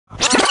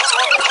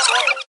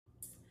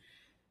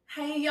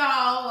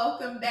y'all.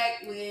 Welcome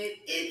back with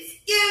It's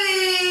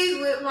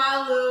Giving with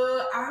my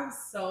love. I'm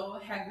so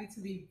happy to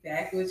be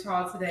back with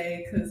y'all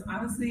today because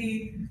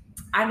honestly,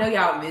 I know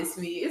y'all miss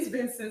me. It's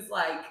been since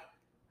like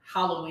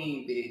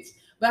Halloween, bitch.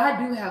 But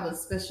I do have a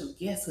special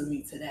guest with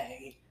me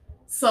today.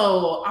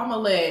 So I'm going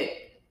to let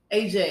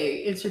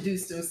AJ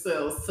introduce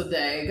themselves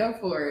today. Go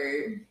for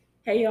it.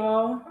 Hey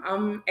y'all,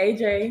 I'm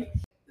AJ.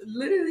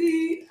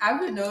 Literally, I've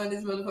been knowing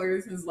this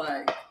motherfucker since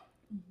like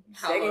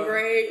Second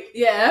grade.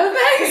 Yeah.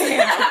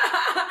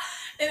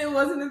 And it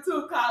wasn't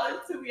until college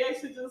till we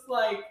actually just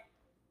like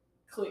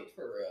clicked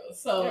for real.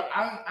 So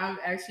I'm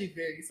actually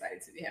very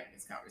excited to be having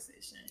this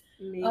conversation.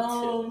 Me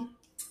too.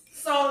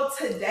 So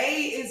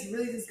today is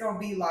really just gonna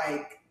be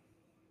like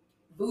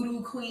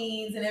voodoo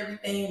queens and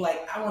everything.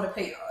 Like I want to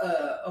pay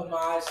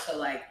homage to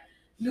like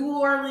New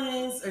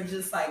Orleans or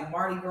just like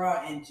Mardi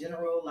Gras in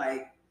general.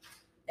 Like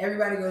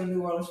everybody go to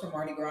New Orleans for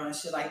Mardi Gras and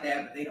shit like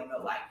that, but they don't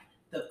know like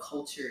the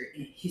culture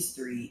and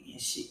history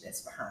and shit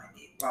that's behind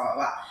it. Blah, blah,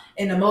 blah.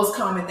 And the most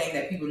common thing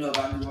that people know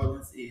about New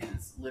Orleans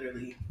is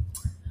literally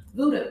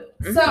voodoo.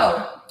 Mm-hmm.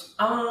 So,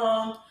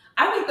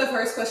 I think the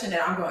first question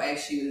that I'm going to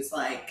ask you is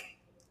like,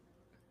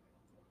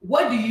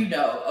 what do you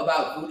know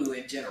about voodoo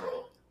in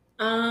general?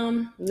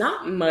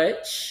 Not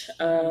much.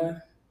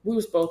 We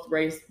was both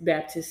raised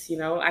Baptists, you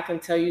know. I can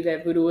tell you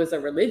that voodoo is a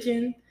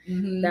religion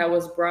that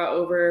was brought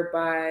over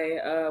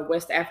by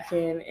West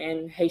African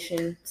and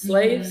Haitian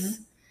slaves.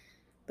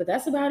 But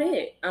that's about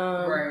it.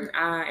 Right.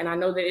 And I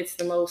know that it's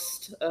the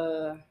most,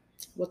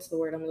 what's the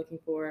word I'm looking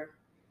for?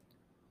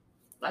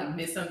 Like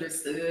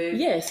misunderstood?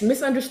 Yes,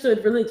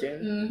 misunderstood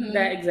religion.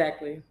 That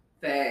exactly.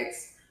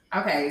 Facts.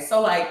 Okay,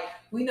 so like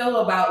we know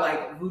about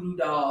like voodoo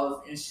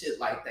dolls and shit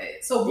like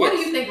that. So what do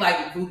you think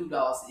like voodoo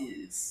dolls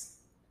is?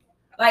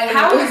 Like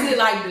how is it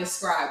like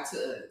described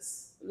to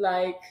us?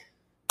 Like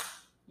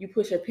you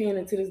push a pin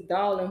into this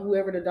doll and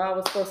whoever the doll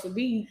was supposed to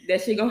be,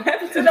 that shit gonna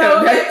happen to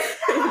them. That's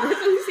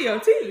what we see on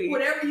TV.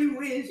 Whatever you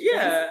wish,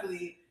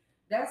 basically.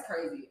 That's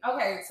crazy.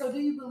 Okay, so do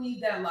you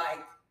believe that like,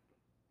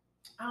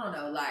 I don't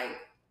know, like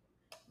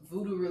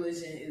voodoo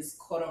religion is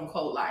quote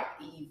unquote like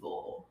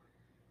evil?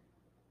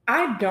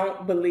 I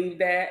don't believe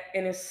that,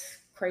 and it's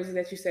crazy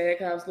that you said it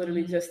because I was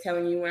literally just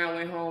telling you when I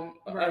went home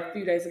a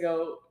few days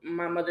ago,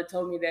 my mother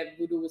told me that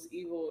voodoo was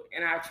evil,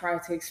 and I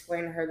tried to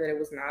explain to her that it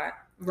was not.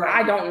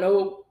 Right. I don't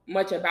know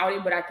much about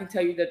it, but I can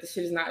tell you that the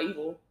shit is not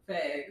evil.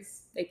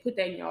 Facts. They put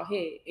that in your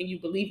head, and you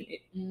believe in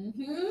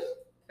it.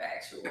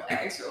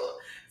 Factual.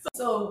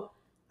 So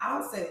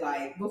I'll say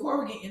like,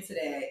 before we get into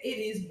that, it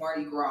is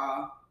Mardi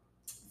Gras.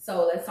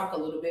 So let's talk a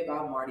little bit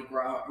about Mardi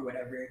Gras or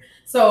whatever.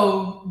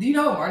 So do you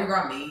know what Mardi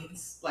Gras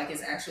means? Like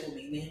its actual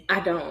meaning?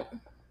 I don't.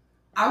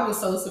 I was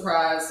so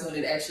surprised when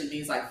it actually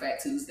means like Fat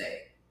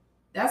Tuesday.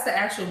 That's the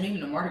actual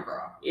meaning of Mardi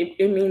Gras.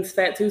 It means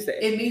Fat Tuesday.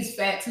 It means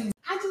Fat Tuesday.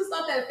 I just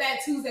thought that Fat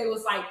Tuesday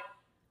was like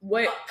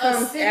what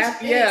an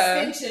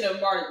extension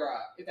of Mardi Gras,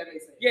 if that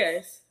makes sense.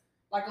 Yes.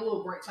 Like a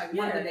little break, like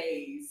one of the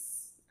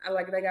days. I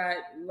like they got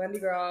Lundi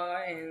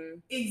Gras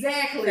and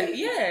exactly.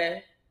 Yeah.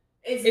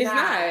 It's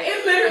not.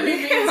 It literally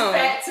means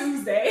Fat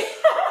Tuesday.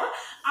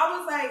 I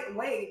was like,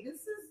 wait, this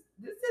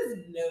is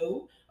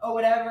new or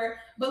whatever.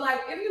 But like,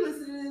 if you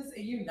listen to this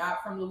and you're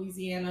not from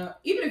Louisiana,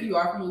 even if you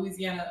are from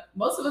Louisiana,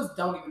 most of us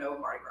don't even know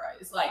what Mardi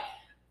Gras is. Like,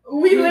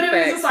 we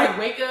literally just like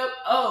wake up.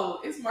 Oh,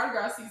 it's Mardi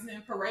Gras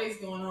season. Parades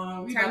going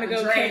on. We time to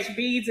go drink. Catch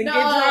beads and get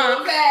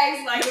drunk.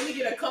 Bags. Like, let me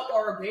get a cup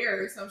or a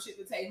beer or some shit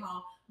to take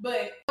home.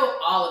 But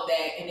all of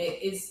that, and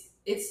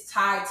it's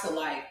tied to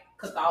like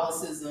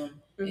Catholicism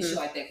and shit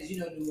like that, because you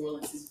know New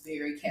Orleans is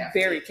very Catholic.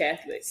 Very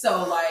Catholic.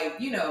 So like,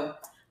 you know,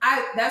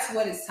 that's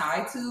what it's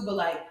tied to. But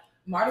like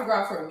Mardi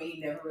Gras for me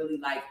never really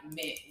like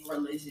meant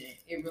religion.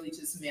 It really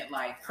just meant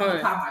like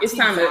it's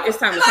time to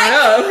turn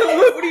up.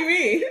 What do you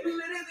mean?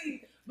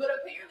 Literally. But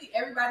apparently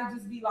everybody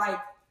just be like,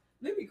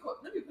 let me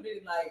put it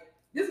in like,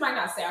 this might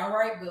not sound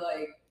right, but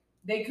like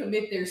they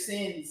commit their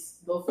sins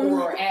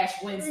before Ash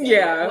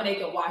Wednesday when they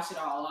can wash it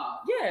all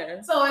off.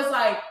 Yeah. So it's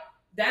like,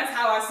 that's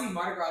how I see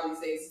Mardi Gras these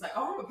days. It's like,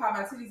 oh, I'm gonna pop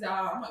my titties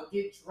out. I'm gonna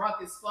get drunk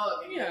as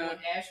fuck. And when Ash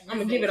Wednesday, I'm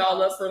gonna give it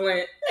all up for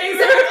Lent.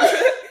 Exactly.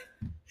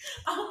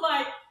 I'm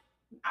like,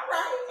 all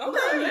right.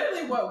 Okay.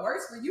 Literally, what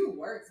works for you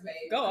works, babe.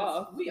 Go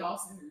off. We all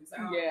sinners.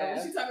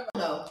 What you talking about?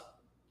 No.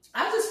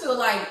 I just feel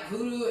like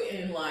voodoo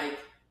and like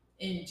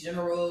in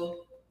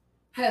general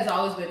has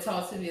always been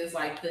taught to me as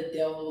like the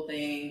devil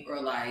thing,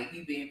 or like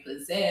you being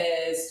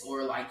possessed,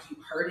 or like you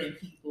hurting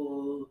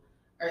people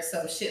or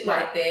some shit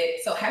like that.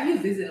 So have you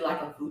visited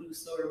like a voodoo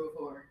store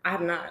before? I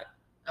have not.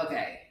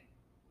 Okay.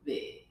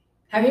 Big.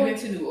 Have you been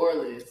to New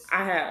Orleans?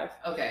 I have.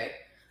 Okay.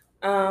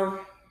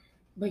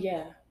 But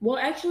yeah. Well,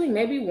 actually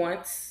maybe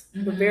once,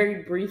 but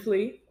very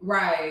briefly.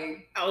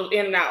 Right. I was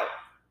in and out.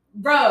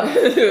 Bro, when I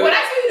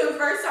tell you the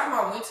first time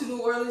I went to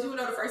New Orleans, you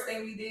know the first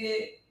thing we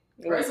did?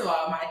 First of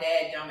all, my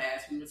dad,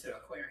 dumbass, we went to the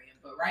aquarium.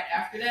 But right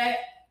after that,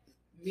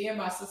 me and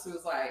my sister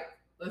was like,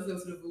 let's go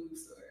to the voodoo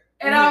store.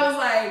 And I was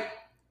like,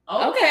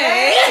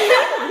 okay.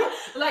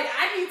 Like,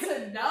 I need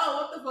to know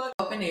what the fuck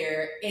up in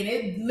there. And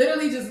it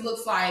literally just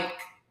looks like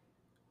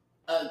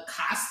a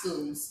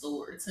costume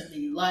store to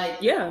me. Like,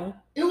 yeah,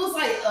 it was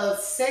like a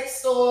sex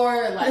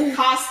store, like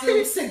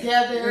costumes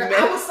together.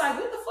 I was like,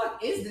 what the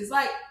fuck is this?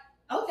 Like,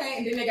 okay,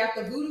 and then they got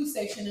the voodoo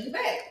section in the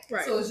back.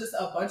 Right. So it's just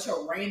a bunch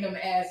of random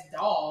ass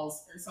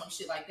dolls or some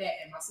shit like that.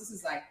 And my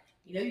sister's like,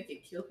 you know, you can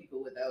kill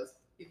people with those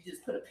if you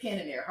just put a pin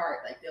in their heart,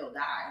 like they'll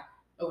die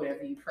or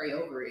whatever. You pray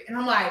over it, and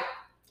I'm like,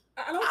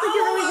 I don't think it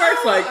really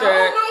works like that.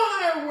 I don't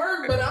know how it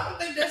works, but I don't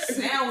think that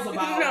sounds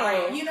about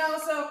right. You know,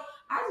 so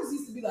I just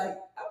used to be like,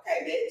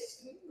 okay,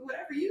 bitch,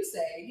 whatever you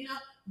say, you know.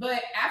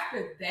 But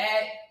after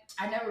that,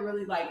 I never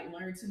really like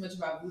learned too much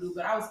about voodoo,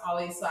 but I was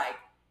always like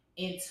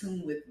in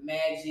tune with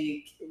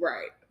magic,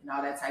 right, and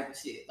all that type of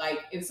shit. Like,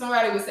 if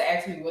somebody was to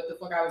ask me what the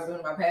fuck I was doing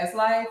in my past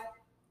life,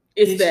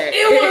 it's that.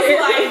 It was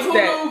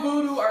like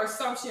voodoo or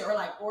some shit, or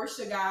like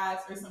Orsha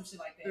gods or some shit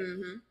like that.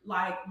 Mm-hmm.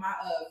 Like, my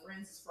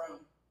friends is from,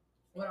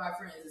 one of my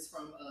friends is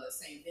from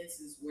St.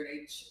 Vincent's, where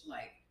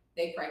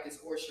they practice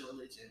Orsha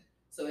religion.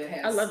 So it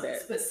has, I love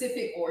that,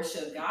 specific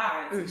Orsha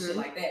gods and shit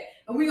like that.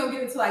 And we're gonna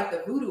get into like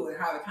the voodoo and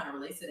how it kind of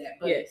relates to that.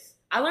 But yes,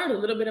 I learned a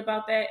little bit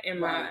about that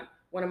in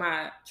one of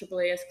my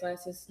AAAS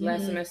classes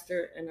last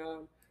semester in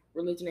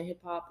religion and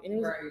hip hop, and it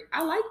was,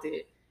 I liked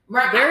it.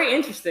 Right, very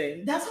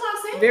interesting. That's what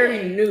I'm saying.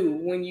 Very new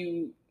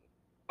when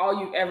all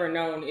you've ever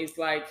known is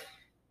like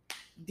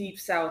Deep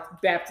South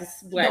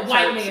Baptist Black the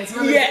white man's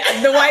religion.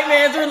 Yeah, the white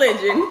man's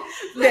religion.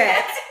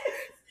 That.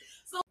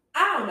 So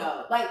I don't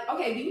know. Like,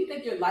 okay, do you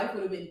think your life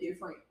would have been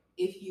different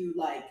if you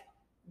like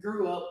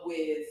grew up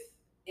with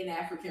an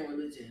African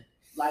religion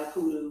like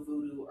hoodoo,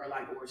 voodoo, or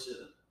like Orsha?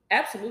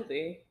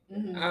 Absolutely.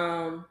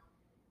 Mm-hmm.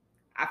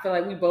 I feel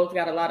like we both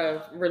got a lot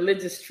of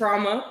religious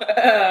trauma,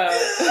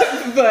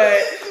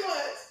 but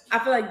I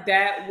feel like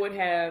that would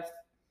have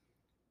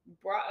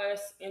brought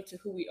us into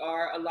who we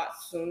are a lot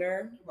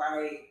sooner.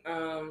 Right.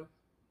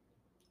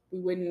 We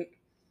wouldn't,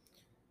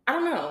 I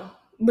don't know,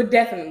 but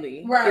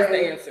definitely is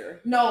the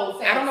answer. No,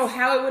 thanks. I don't know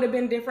how it would have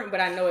been different, but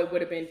I know it would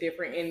have been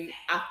different, and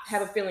I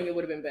have a feeling it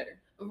would have been better.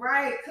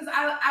 Right, because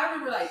I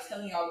remember like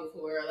telling you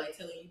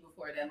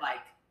before that like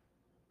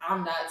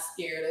I'm not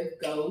scared of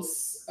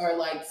ghosts or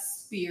like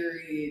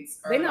spirits.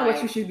 Or they know what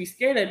you should be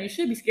scared of. You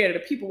should be scared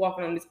of the people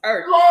walking on this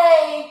earth.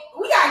 Like,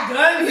 we got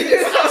guns in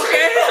this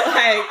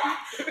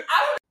country.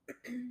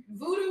 Like,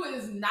 voodoo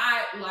is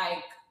not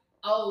like,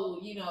 oh,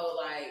 you know,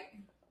 like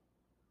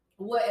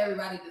what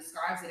everybody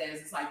describes it as.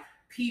 It's like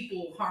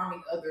people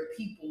harming other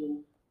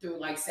people through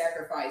like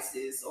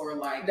sacrifices or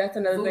like. That's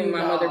another thing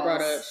my mother brought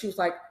up. She was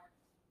like,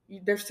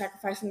 they're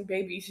sacrificing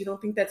babies. You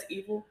don't think that's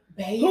evil?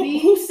 Baby?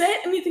 Who said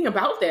anything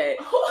about that?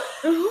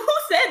 Who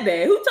said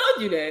that? Who told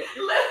you that?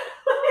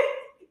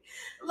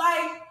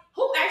 Like,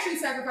 who actually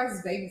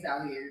sacrifices babies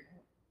out here?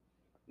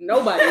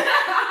 Nobody.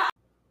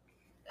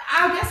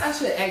 I guess I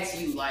should ask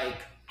you, like,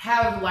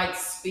 have like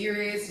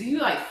spirits? Do you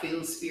like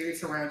feel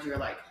spirits around your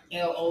like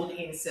old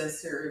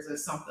ancestors or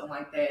something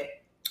like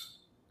that?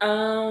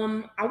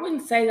 I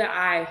wouldn't say that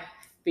I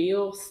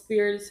feel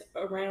spirits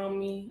around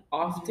me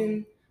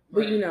often.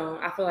 But, you know,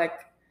 I feel like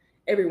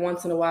every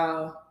once in a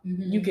while,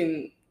 you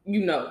can,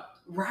 you know.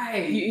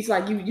 Right. It's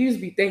like you just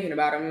be thinking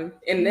about them.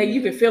 And then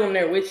you can feel them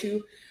there with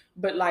you.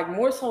 But, like,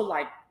 more so,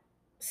 like,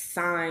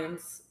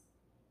 signs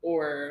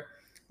or,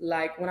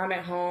 like, when I'm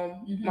at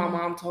home, my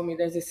mom told me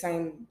there's this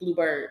same blue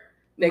bird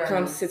that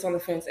comes, sits on the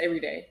fence every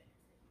day.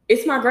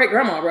 It's my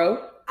great-grandma,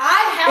 bro.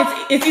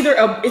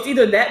 It's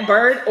either that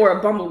bird or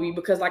a bumblebee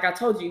because, like I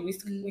told you, we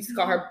used to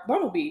call her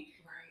Bumblebee.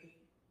 Right.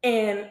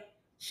 And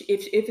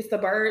if it's the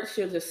bird,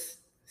 she'll just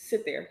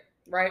sit there,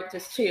 right?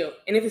 Just chill.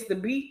 And if it's the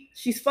bee,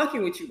 she's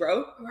fucking with you,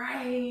 bro.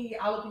 Right.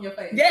 I'll look in your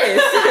face. Yes.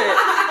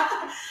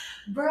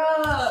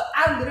 Bruh,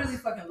 I literally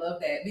fucking love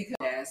that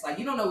because like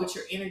you don't know what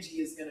your energy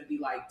is gonna be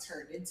like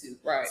turned into.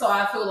 Right. So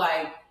I feel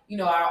like, you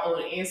know, our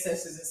old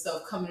ancestors and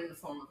stuff coming in the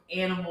form of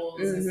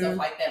animals and stuff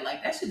like that.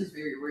 Like that shit is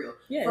very real.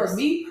 Yes. For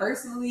me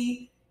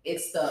personally,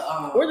 it's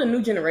the or the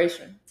new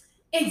generation.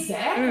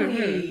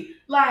 Exactly.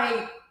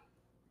 Like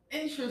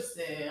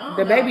interesting.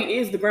 The baby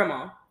is the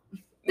grandma.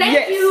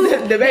 Thank you.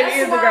 The baby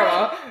is the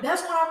grandma.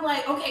 That's why I'm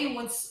like, okay,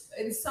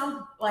 and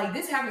some like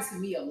this happens to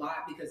me a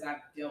lot because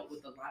I've dealt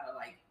with a lot of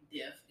like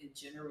death in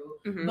general.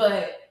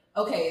 But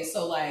okay,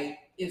 so like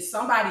if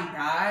somebody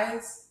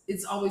dies,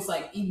 it's always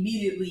like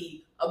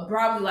immediately,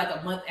 probably like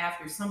a month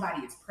after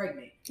somebody is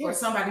pregnant or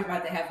somebody's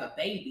about to have a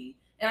baby,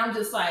 and I'm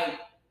just like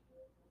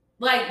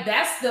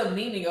that's the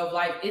meaning of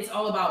like it's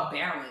all about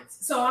balance.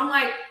 So I'm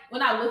like,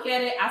 when I look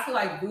at it, I feel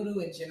like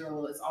voodoo in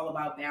general is all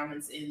about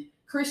balance, and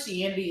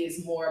Christianity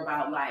is more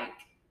about like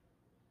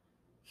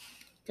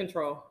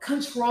control.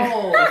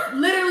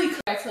 Literally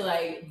back to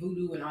like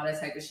voodoo and all that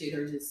type of shit,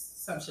 or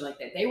just some shit like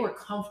that. They were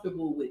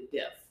comfortable with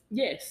death.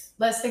 Yes.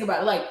 Let's think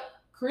about it. Like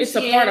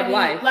Christianity, it's a part of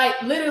life.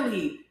 Like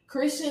literally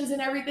Christians and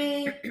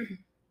everything,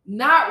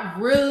 not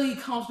really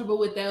comfortable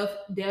with death.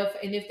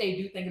 And if they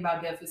do think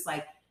about death, it's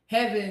like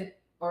heaven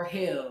or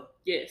hell.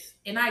 Yes.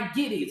 And I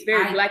get it. It's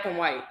very black and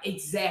white.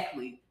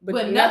 Exactly.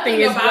 But nothing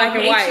is black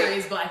and white.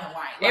 Is black and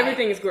white. Like,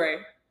 everything is gray.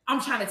 I'm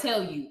trying to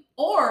tell you,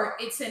 or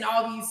it's in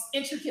all these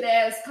intricate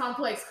ass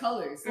complex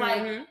colors.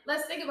 Like, Mhm.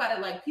 let's think about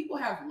it. Like, people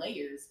have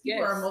layers.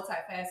 People Yes. are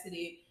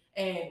multifaceted.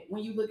 And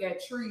when you look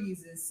at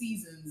trees and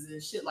seasons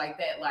and shit like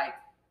that, like,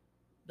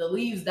 the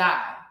leaves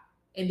die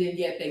and then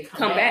yet they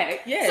come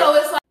back. Yes. So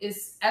it's like,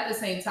 it's at the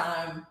same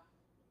time,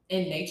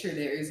 in nature,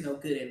 there is no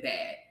good and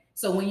bad.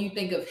 So when you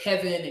think of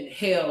heaven and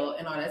hell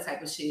and all that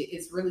type of shit,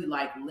 it's really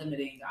like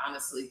limiting,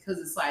 honestly, because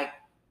it's like,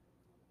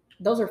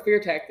 those are fear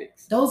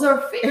tactics. Those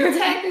are fear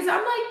tactics.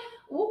 I'm like,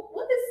 well,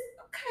 what is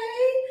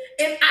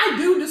okay? And I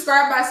do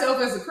describe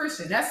myself as a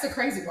Christian. That's the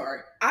crazy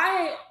part.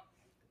 I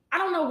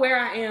don't know where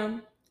I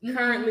am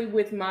currently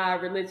with my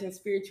religion,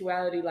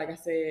 spirituality. Like I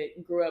said,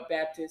 grew up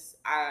Baptist.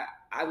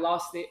 I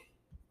lost it.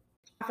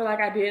 I feel like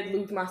I did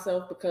lose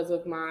myself because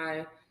of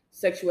my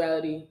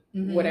sexuality,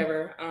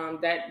 whatever.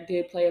 That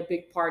did play a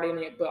big part in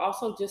it, but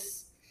also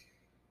just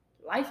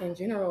life in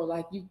general.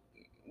 Like you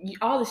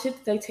all the shit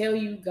that they tell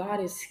you, God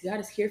is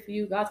here for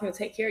you. God's gonna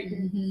take care of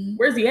you.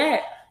 Where's he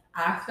at?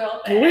 I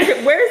felt that.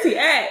 Where is he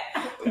at?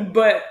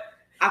 But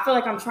I feel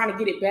like I'm trying to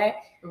get it back,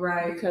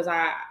 right? Because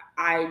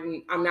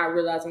I'm not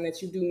realizing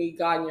that you do need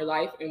God in your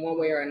life in one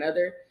way or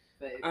another.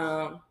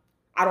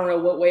 I don't know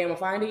what way I'm gonna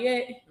find it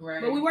yet,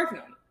 right? But we're working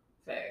on it.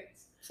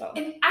 Facts. So,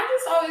 and I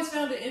just always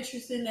found it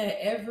interesting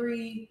that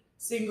every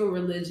single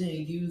religion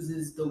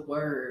uses the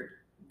word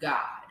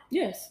God.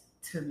 Yes.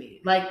 To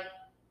me, like,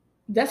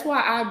 that's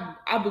why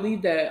I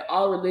believe that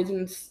all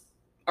religions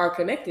are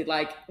connected.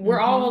 Like, we're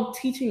all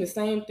teaching the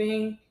same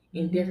thing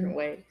in different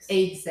ways.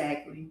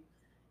 Exactly.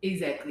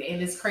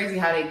 And it's crazy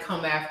how they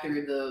come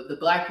after the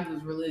Black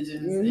people's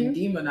religions and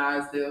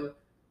demonize them,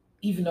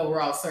 even though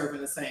we're all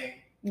serving the same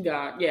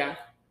God. Yeah,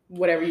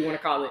 whatever you want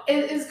to call it.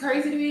 It's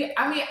crazy to me.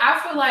 I mean, I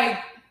feel like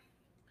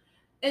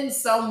in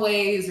some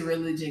ways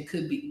religion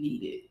could be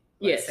needed.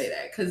 Let's say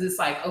that, because it's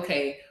like,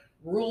 okay,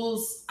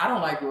 rules. I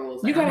don't like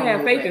rules. Like, you gotta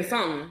have faith in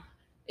something.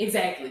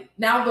 Exactly.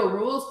 Now the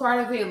rules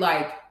part of it,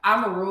 like,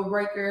 I'm a rule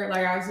breaker,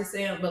 like I was just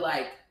saying, but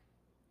like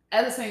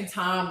at the same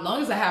time, as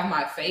long as I have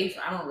my faith,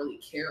 I don't really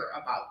care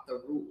about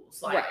the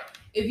rules. Like,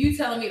 if you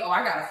telling me, oh,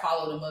 I gotta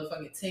follow the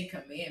motherfucking 10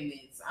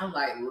 Commandments, I'm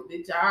like, well,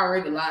 bitch, I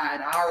already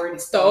lied. I already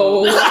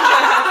stole. The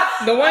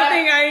one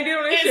thing I ain't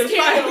doing is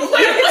fight.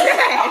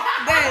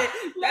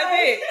 That's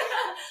it.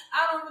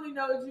 I don't really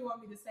know what you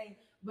want me to say,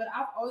 but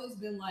I've always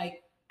been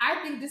like,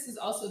 I think this has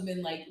also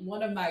been like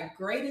one of my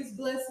greatest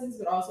blessings,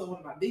 but also one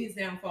of my biggest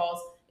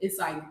downfalls. It's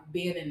like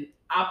being an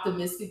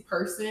optimistic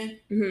person.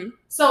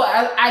 So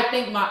I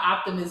think my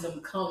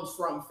optimism comes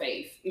from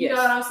faith. You know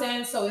what I'm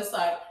saying? So it's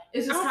like,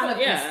 it's just kind of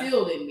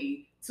instilled in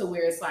me to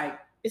where it's like,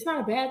 it's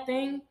not a bad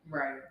thing.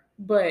 Right.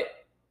 But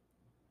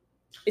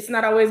it's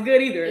not always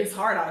good either. It's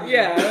hard out here.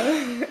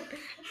 Yeah.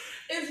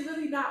 It's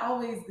really not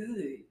always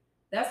good.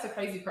 That's the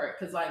crazy part.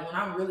 Cause like when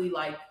I'm really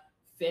like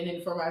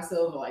fending for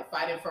myself or like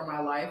fighting for my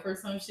life or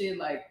some shit,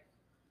 like,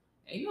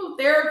 ain't no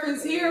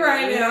therapist here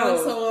right now.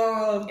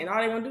 So and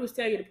all they gonna do is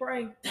tell you to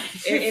pray.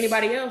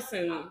 Anybody else,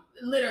 and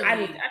literally,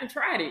 I done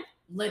tried it.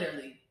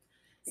 Literally.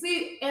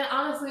 See, and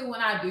honestly,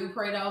 when I do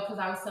pray though, because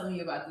I was telling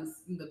you about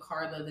this in the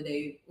car the other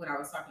day when I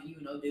was talking to you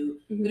and Odu,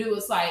 but it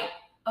was like,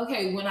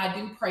 okay, when I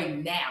do pray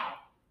now,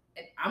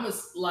 I'm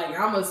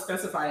gonna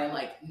specify that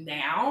like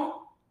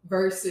now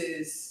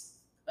versus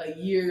a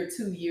year,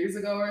 2 years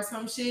ago or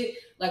some shit.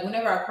 Like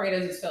whenever I prayed,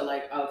 I just felt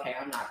like, okay,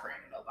 I'm not praying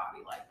to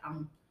nobody. Like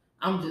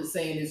I'm just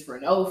saying this for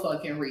no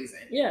fucking reason.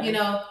 Yeah. You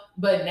know?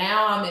 But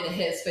now I'm in a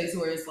headspace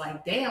where it's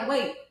like, damn,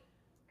 wait,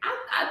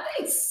 I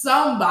think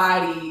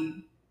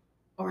somebody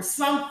or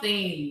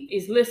something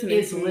is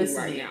listening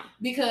right now.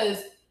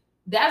 Because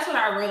that's when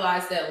I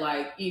realized that,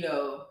 like, you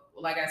know,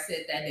 like I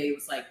said that day, it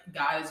was like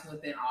God is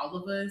within all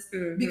of us.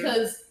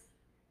 Because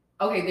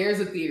okay, there's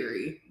a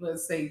theory.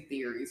 Let's say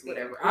theories,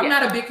 whatever. I'm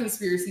not a big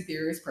conspiracy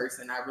theorist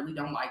person. I really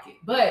don't like it.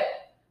 But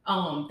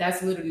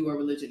that's literally what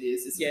religion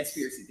is. It's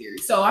conspiracy theory.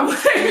 So I'm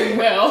like,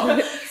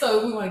 well,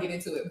 so we want to get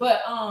into it.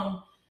 But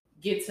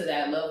get to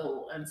that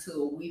level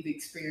until we've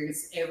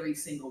experienced every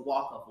single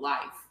walk of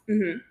life.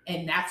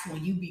 And that's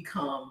when you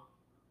become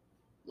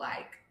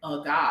like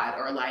a God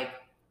or like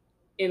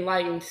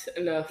enlightened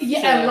enough.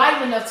 Yeah,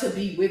 enlightened enough to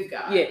be with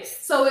God.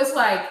 Yes. So it's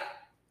like,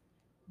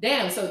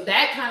 damn, so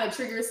that kind of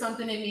triggers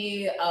something in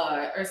me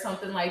or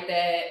something like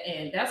that.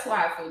 And that's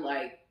why I feel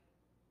like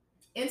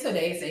in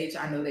today's age,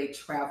 I know they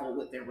travel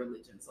within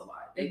religions a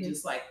lot. They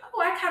just like,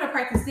 oh, I kind of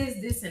practice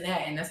this, and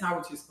that. And that's not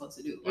what you're supposed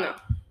to do. Like,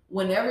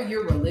 whenever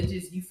you're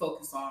religious, you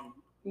focus on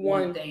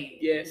one thing,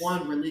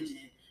 one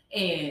religion.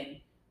 And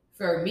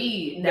for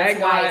me, that's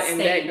that why God and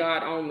that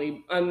God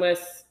only,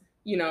 unless,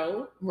 you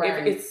know,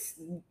 if it's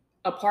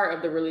a part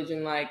of the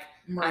religion. Like,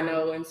 I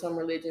know in some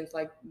religions,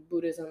 like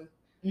Buddhism,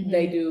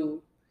 they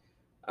do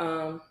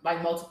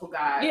like multiple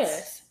gods.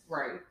 Yes.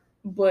 Right.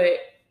 But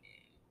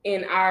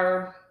in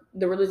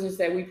the religions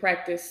that we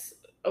practice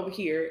over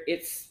here,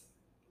 it's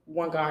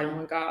one God and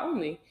one God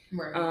only.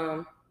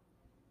 Right.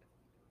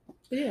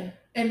 Yeah.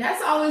 And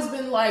that's always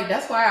been like,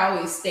 that's why I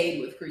always stayed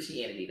with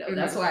Christianity though.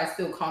 That's why I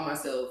still call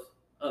myself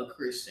a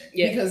Christian.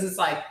 Yeah. Because it's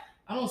like,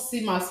 I don't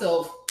see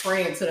myself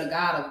praying to the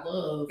God of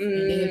love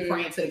and then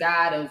praying to the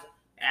God of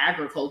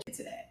agriculture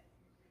to that.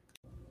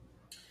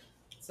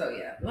 So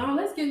yeah, now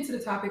let's get into the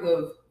topic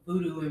of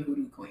voodoo and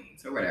voodoo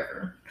queens or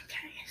whatever. Okay.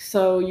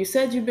 So you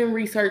said you've been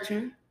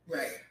researching.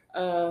 Right.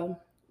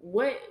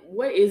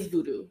 What is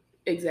voodoo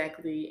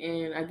exactly?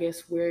 And I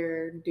guess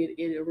where did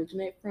it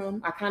originate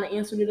from? I kind of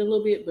answered it a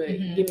little bit, but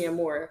give me a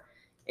more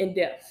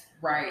in-depth.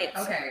 Right.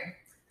 Answer. Okay.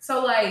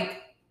 So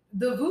like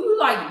the voodoo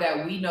like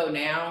that we know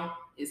now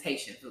is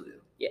Haitian voodoo.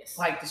 Yes.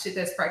 Like the shit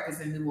that's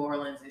practiced in New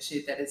Orleans and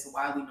shit that is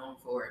widely known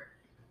for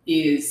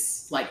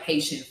is like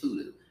Haitian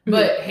voodoo.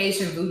 But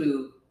Haitian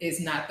voodoo is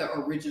not the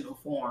original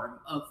form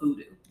of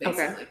voodoo,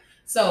 basically. Okay.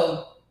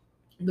 So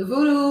the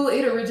voodoo,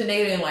 it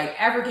originated in like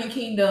African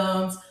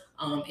kingdoms,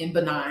 in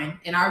Benin.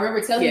 And I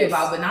remember telling you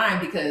about Benin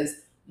because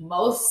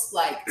most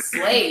like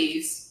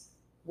slaves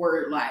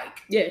were like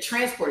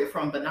transported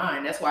from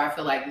Benin. That's why I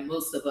feel like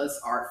most of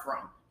us are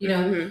from, you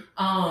know?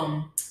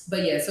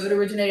 But yeah, so it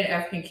originated in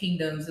African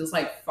kingdoms. It was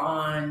like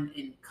Fon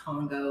and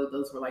Congo.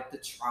 Those were like the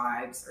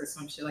tribes or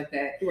some shit like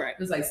that. Right. It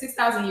was like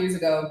 6,000 years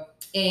ago.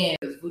 And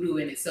voodoo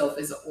in itself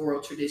is an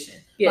oral tradition.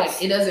 Yes.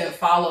 Like it doesn't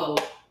follow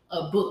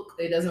a book.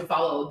 It doesn't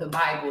follow the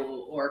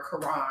Bible or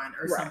Quran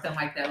or something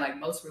like that, like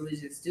most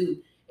religions do.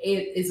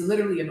 It is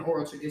literally an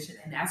oral tradition,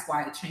 and that's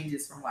why it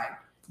changes from like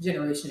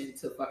generation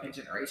to fucking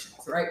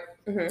generations, right?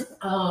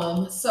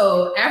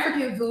 So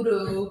African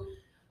voodoo,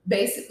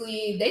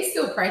 basically, they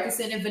still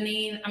practice it in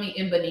Benin.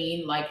 In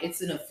Benin, like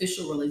it's an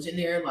official religion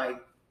there. Like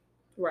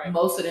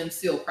most of them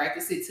still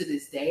practice it to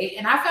this day,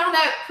 and I found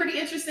that pretty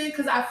interesting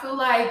because I feel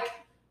like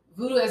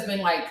voodoo has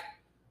been like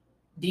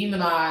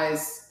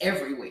demonized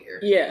everywhere.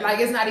 Yeah. Like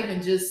it's not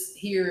even just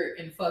here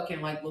in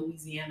fucking like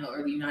Louisiana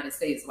or the United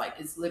States. Like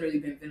it's literally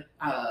been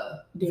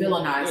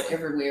villainized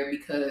everywhere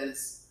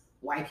because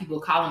white people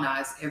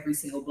colonized every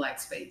single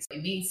black space.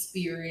 It means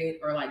spirit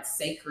or like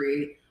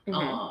sacred.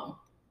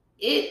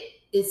 It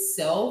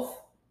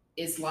itself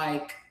is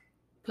like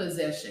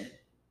possession.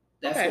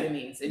 That's what it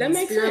means. It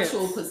means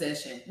spiritual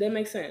possession. That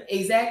makes sense.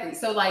 Exactly.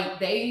 So like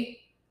they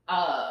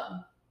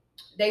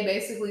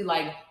basically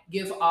like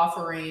give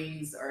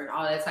offerings or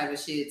all that type of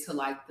shit to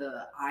like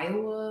the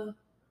Iowa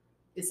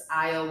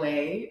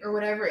or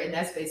whatever, and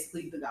that's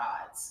basically the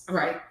gods,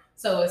 right?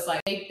 So it's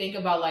like they think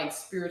about like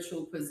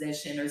spiritual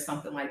possession or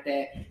something like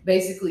that.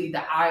 Basically,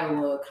 the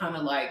Iowa kind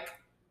of like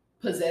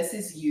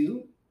possesses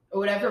you or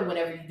whatever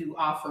whenever you do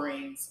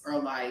offerings or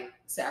like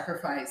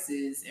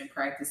sacrifices and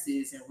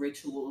practices and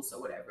rituals or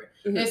whatever.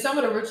 And some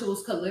of the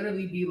rituals could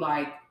literally be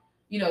like,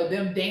 you know,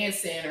 them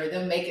dancing or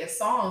them making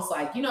songs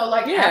like, you know,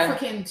 like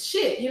African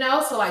shit, you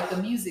know? So like the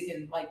music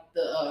and like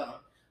the,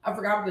 I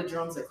forgot what the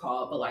drums are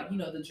called, but like, you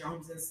know, the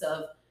drums and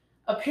stuff.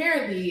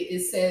 Apparently it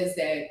says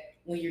that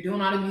when you're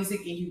doing all the music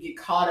and you get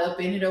caught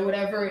up in it or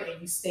whatever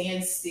and you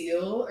stand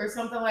still or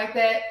something like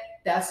that,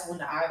 that's when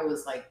the Iowa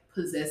is like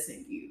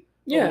possessing you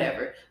or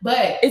whatever.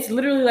 But it's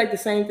literally like the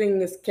same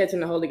thing as catching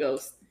the Holy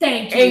Ghost.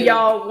 Thank you. And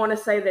y'all want to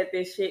say that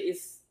this shit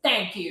is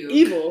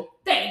evil.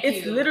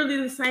 It's literally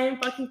the same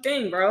fucking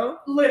thing, bro.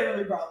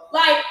 Literally, bro.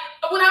 Like,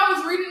 when I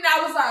was reading it,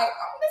 I was like,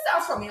 oh, this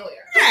sounds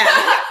familiar.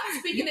 Yeah.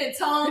 Speaking in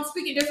tongues,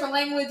 speaking different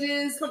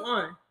languages. Come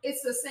on.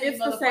 It's the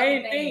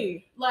same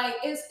thing. Like,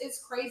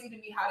 it's crazy to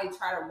me how they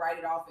try to write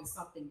it off as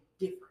something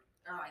different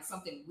or like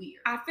something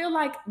weird. I feel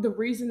like the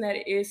reason that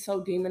it is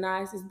so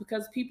demonized is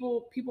because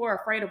people are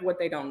afraid of what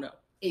they don't know.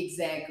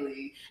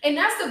 Exactly. And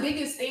that's the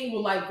biggest thing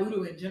with like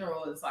voodoo in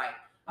general is like,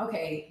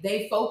 okay,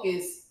 they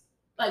focus.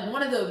 Like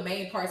one of the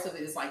main parts of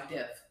it is like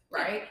death,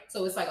 right?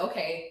 So it's like,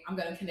 okay, I'm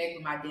going to connect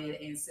with my dead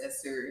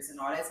ancestors and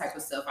all that type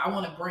of stuff. I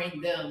want to bring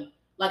them,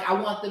 like I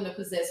want them to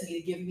possess me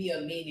to give me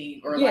a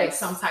meaning or like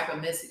some type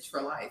of message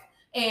for life.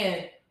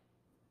 And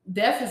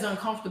death is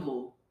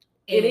uncomfortable.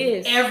 It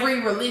is.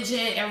 Every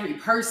religion, every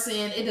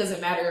person, it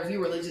doesn't matter if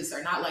you're religious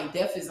or not, like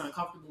death is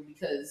uncomfortable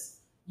because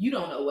you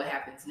don't know what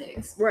happens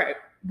next. Right.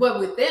 But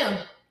with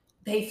them,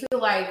 they feel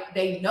like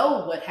they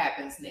know what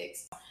happens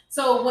next.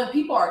 So when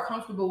people are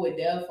comfortable with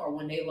death or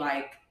when they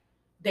like,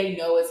 they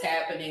know it's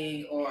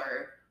happening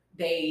or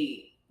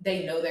they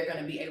know they're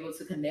going to be able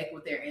to connect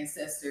with their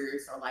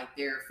ancestors or like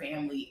their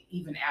family,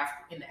 even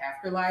after in the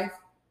afterlife,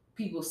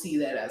 people see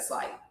that as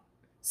like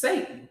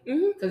Satan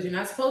because you're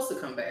not supposed to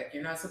come back.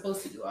 You're not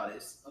supposed to do all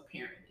this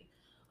apparently.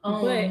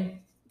 But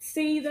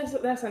see,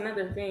 that's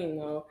another thing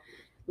though.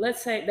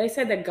 Let's say they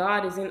said that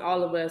God is in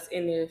all of us.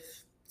 And if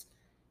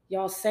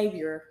y'all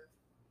savior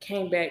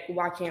came back,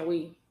 why can't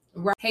we?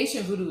 Right.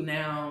 Haitian voodoo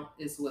now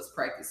is what's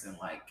practiced in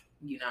like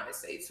United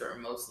States or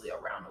mostly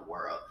around the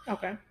world.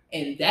 Okay.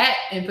 And that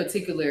in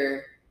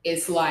particular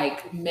is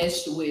like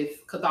meshed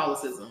with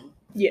Catholicism.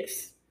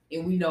 Yes.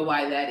 And we know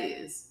why that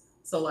is.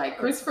 So like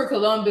Christopher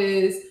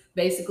Columbus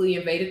basically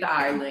invaded the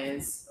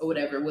islands or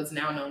whatever, what's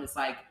now known as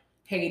like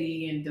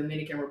Haiti and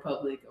Dominican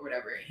Republic or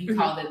whatever. He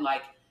called it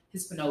like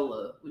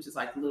Hispaniola, which is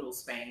like Little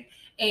Spain.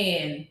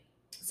 And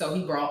so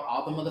he brought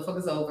all the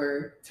motherfuckers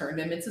over, turned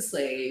them into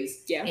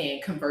slaves,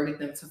 and converted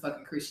them to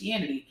fucking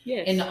Christianity.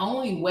 Yes. And the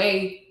only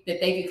way that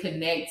they can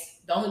connect,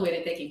 the only way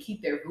that they can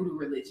keep their voodoo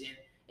religion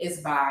is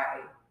by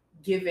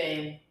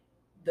giving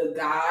the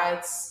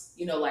gods,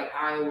 you know, like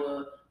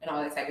Iowa and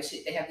all that type of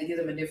shit, they have to give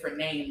them a different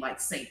name, like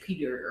Saint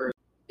Peter. Or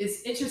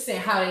it's interesting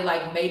how they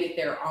like made it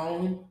their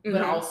own,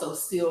 but also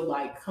still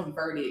like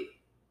converted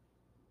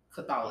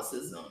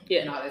Catholicism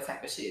and all that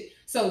type of shit.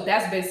 So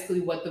that's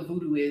basically what the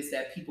voodoo is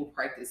that people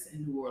practice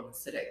in New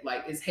Orleans today.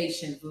 Like it's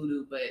Haitian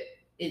voodoo, but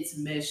it's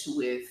meshed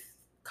with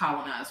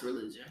colonized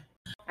religion.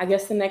 I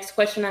guess the next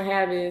question I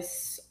have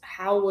is,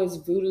 how was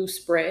voodoo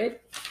spread?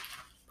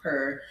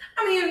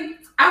 I mean,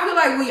 I feel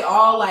like we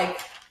all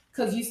like,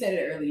 because you said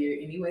it earlier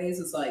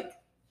anyways, it's like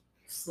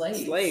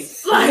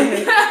slaves.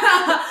 Like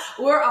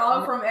we're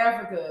all from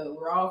Africa.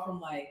 We're all from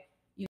like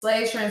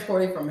slaves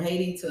transported from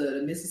Haiti to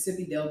the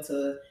Mississippi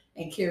Delta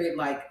and carried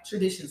like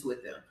traditions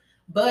with them.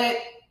 But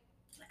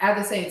at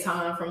the same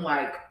time, from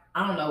like,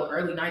 I don't know,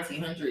 early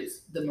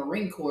 1900s, the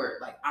Marine Corps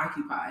like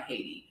occupied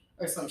Haiti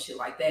or some shit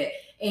like that.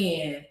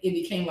 And it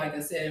became like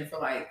a setting for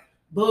like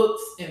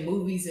books and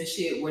movies and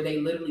shit where they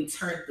literally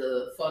turned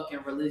the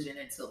fucking religion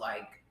into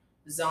like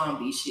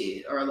zombie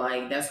shit, or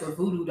like that's where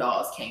voodoo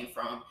dolls came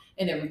from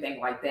and everything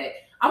like that.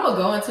 I'm gonna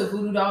go into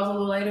voodoo dolls a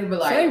little later, but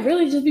like so they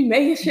really just be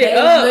making shit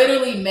up. They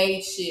literally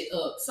made shit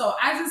up. So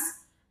I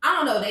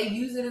don't know, they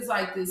use it as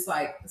like this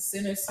like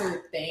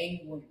sinister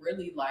thing when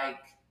really like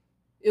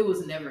it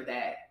was never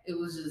that. It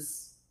was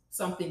just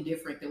something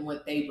different than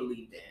what they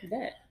believed in.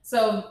 That.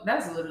 So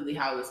that's literally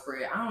how it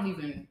spread. I don't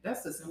even.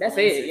 That's the simple. That's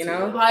it, you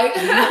know. Like,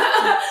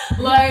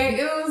 like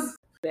it was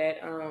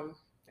that.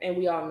 And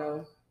we all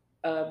know,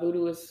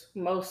 voodoo is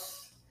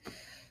most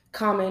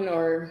common,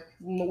 or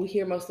we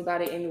hear most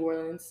about it in New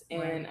Orleans.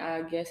 And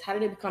I guess, how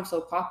did it become so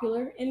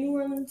popular in New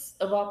Orleans,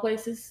 of all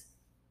places?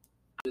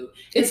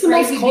 It's the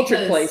most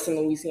cultured place in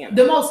Louisiana.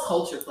 The most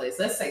cultured place.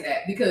 Let's say that,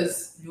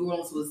 because New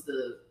Orleans was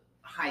the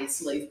highest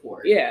slave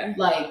port. Yeah.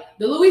 Like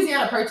the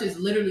Louisiana Purchase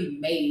literally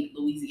made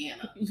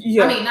Louisiana.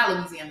 Yeah. I mean, not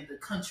Louisiana, the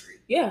country.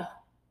 Yeah.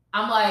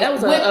 I'm like, that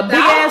was a big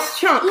ass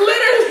chunk.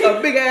 Literally.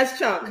 A big ass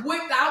chunk.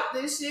 Without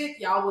this shit,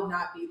 y'all would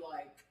not be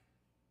like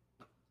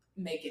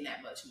making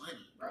that much money,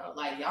 bro.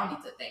 Like y'all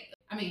need to think.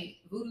 I mean,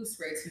 voodoo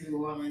spread to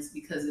New Orleans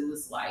because it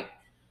was like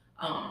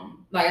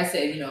I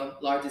said, you know,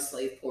 largest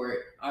slave port,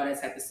 all that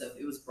type of stuff.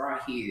 It was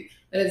brought here.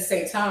 But at the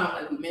same time,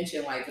 like we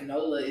mentioned, like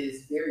Enola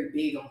is very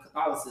big on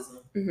Catholicism,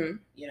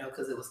 you know,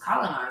 because it was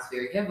colonized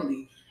very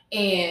heavily.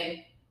 And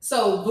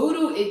so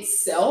voodoo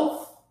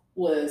itself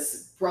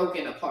was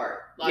broken apart.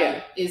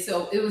 Like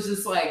it was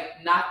just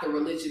like not the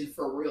religion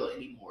for real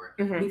anymore,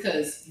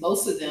 because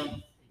most of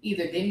them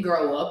either didn't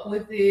grow up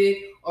with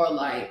it, or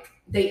like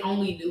they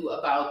only knew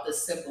about the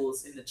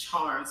symbols and the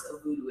charms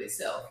of voodoo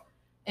itself.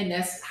 And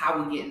that's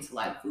how we get into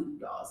like voodoo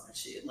dolls and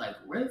shit. Like,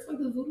 where the fuck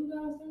does voodoo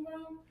dolls come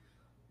from?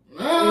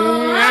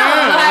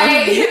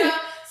 Like, you know?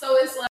 So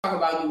it's like, talk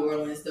about New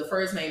Orleans. The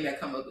first name that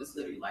come up is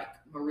literally like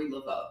Marie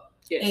Laveau.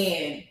 Yes.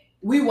 And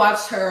we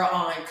watched her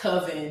on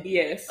Coven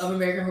of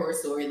American Horror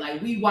Story.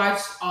 Like, we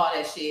watched all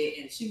that shit,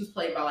 and she was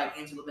played by like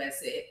Angela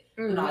Bassett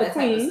and all that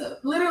type of stuff.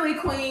 Literally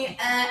queen.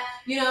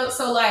 You know,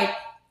 so like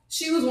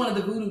she was one of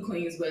the voodoo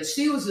queens, but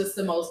she was just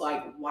the most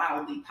like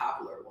wildly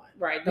popular one.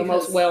 Right, the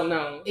most well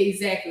known.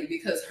 Exactly,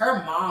 because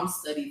her mom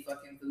studied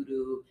fucking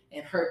voodoo,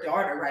 and her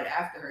daughter right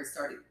after her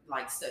started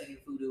like studying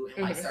voodoo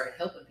and like started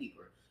helping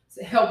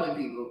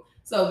people.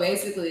 So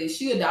basically,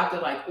 she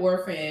adopted like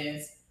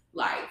orphans,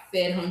 like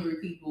fed hungry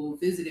people,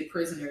 visited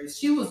prisoners.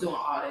 She was doing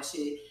all that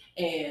shit,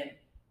 and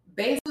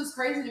basically, it was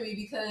crazy to me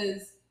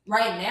because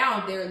right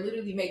now they're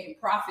literally making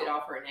profit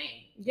off her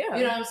name. Yeah,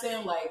 you know what I'm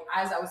saying? Like,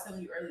 as I was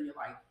telling you earlier,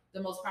 like,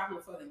 the most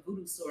popular fucking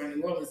voodoo store in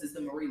New Orleans is the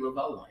Marie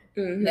Laveau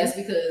one. That's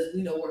because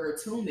we know where her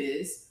tomb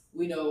is.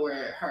 We know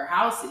where her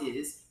house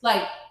is.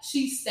 Like,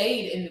 she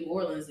stayed in New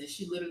Orleans and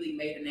she literally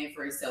made a name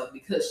for herself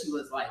because she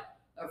was like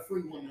a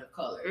free woman of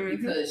color.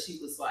 Because she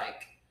was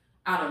like,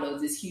 I don't know,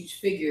 this huge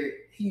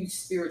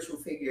spiritual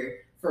figure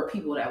for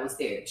people that was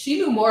there. She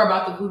knew more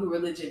about the voodoo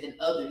religion than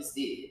others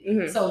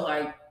did. So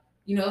like,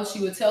 you know, she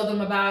would tell them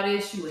about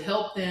it. She would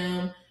help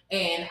them.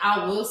 And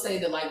I will say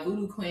that like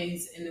voodoo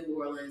queens in New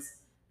Orleans,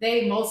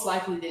 they most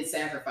likely did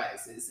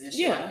sacrifices and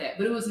shit like that,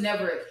 but it was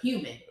never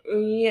human.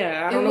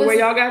 Yeah, I don't know where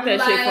y'all got that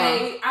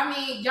shit from. I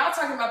mean, y'all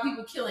talking about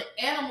people killing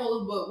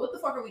animals, but what the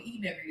fuck are we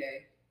eating every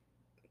day?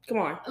 Come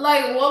on.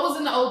 Like, what was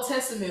in the Old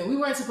Testament? We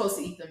weren't supposed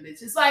to eat them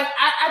bitches. Like,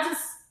 I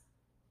just,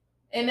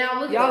 and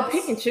now look y'all at us.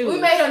 Pick and choose. We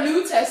made a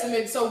New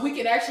Testament so we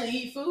could actually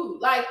eat food.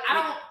 Like,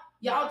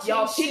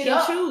 y'all pick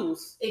and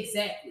choose.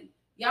 Exactly.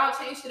 Y'all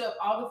change it up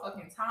all the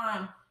fucking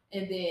time,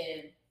 and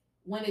then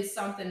when it's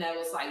something that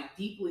was like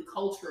deeply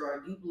cultural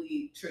or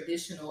deeply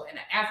traditional in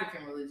an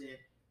African religion,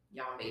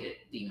 y'all made it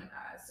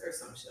demonized or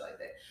some shit like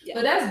that. Yeah.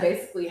 But that's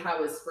basically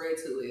how it spread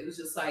to it. It was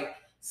just like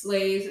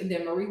slaves, and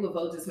then Marie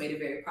Laveau just made it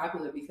very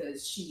popular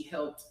because she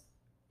helped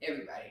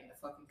everybody in the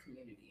fucking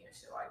community and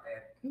shit like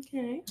that.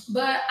 Okay.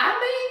 But I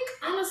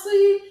think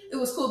honestly it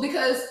was cool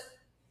because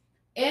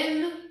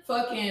in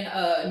fucking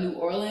New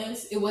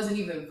Orleans, it wasn't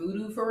even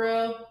voodoo for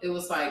real. It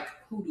was like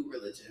hoodoo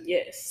religion.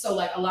 Yes. So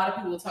like a lot of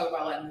people talk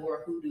about like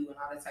more hoodoo and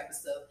all that type of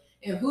stuff.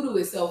 And hoodoo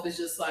itself is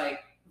just like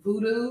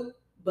voodoo,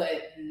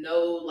 but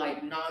no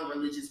like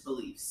non-religious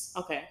beliefs.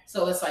 Okay.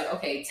 So it's like,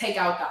 okay, take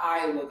out the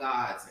Iowa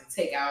gods and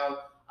take out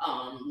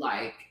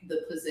like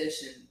the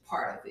possession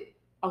part of it.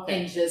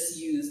 Okay. And just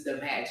use the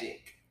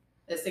magic.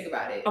 Let's think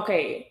about it.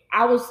 Okay.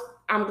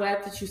 I'm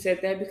glad that you said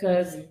that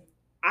because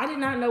I did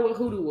not know what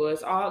hoodoo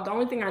was. The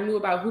only thing I knew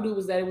about hoodoo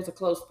was that it was a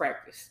closed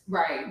practice.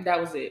 Right. That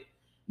was it.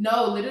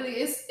 No, literally,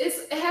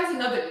 it has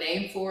another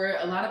name for it.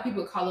 A lot of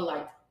people call it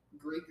like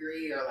Greek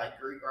or like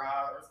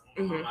Greek-Ra or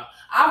something. Mm-hmm.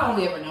 I've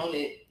only ever known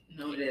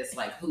it as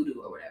like hoodoo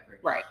or whatever.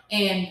 Right.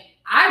 And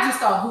I just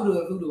thought hoodoo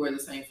and voodoo are the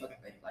same fucking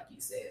thing, like you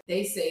said.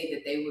 They say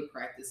that they would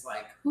practice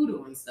like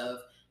hoodoo and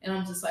stuff. And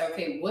I'm just like,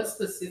 okay, what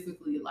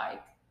specifically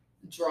like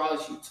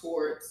draws you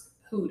towards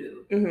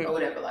hoodoo or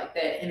whatever like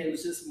that? And it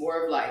was just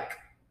more of like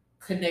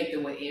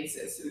connecting with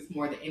ancestors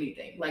more than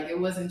anything. Like it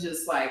wasn't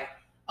just like,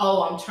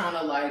 oh, I'm trying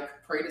to like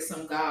pray to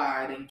some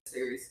god and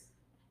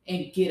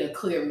get a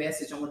clear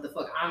message on what the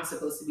fuck I'm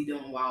supposed to be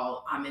doing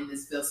while I'm in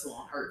this vessel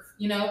on earth,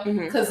 you know?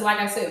 Because like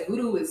I said,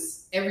 voodoo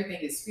is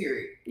everything is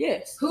spirit.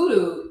 Yes.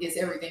 Hoodoo is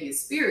everything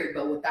is spirit,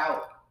 but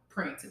without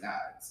praying to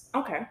gods.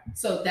 Okay.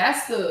 So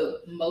that's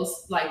the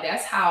most, like,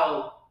 that's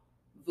how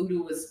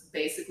voodoo was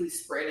basically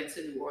spread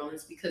into New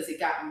Orleans, because it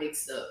got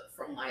mixed up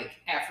from like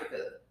Africa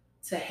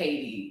to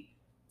Haiti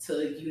to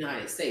the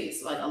United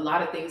States. Like a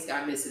lot of things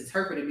got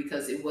misinterpreted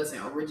because it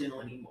wasn't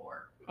original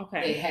anymore.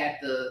 Okay. They had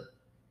the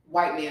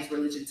white man's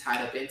religion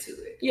tied up into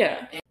it.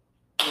 Yeah. And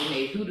they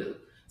made hoodoo.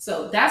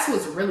 So that's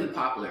what's really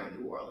popular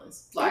in New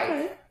Orleans.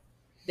 Like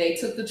they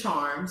took the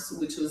charms,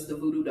 which was the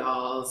voodoo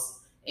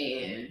dolls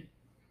and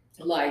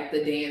like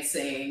the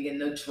dancing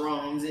and the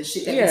drums and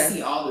shit that we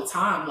see all the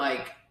time.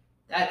 Like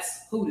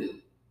that's hoodoo.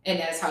 And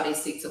that's how they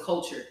stick to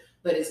culture,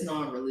 but it's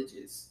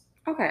non-religious.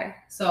 Okay.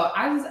 So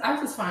I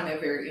just find that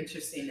very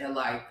interesting that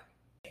like.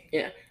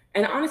 Yeah.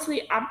 And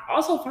honestly, I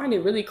also find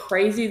it really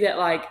crazy that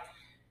like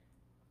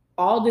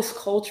all this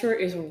culture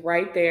is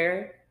right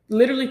there,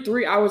 literally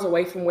 3 hours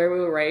away from where we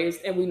were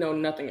raised, and we know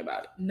nothing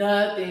about it.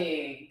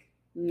 Nothing.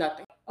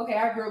 Okay,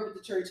 I grew up with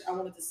the church. I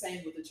wanted to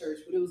sing with the church,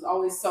 but it was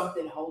always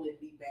something holding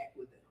me back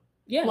with them.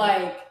 Yeah.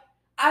 Like,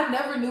 I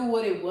never knew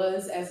what it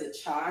was as a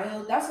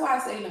child. That's why I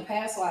say in the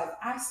past life,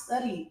 I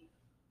studied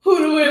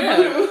hoodoo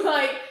and voodoo.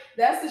 Like,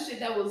 that's the shit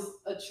that was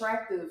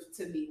attractive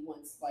to me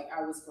once, like,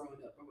 I was growing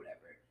up or whatever.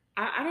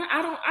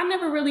 I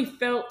never really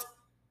felt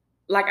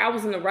like I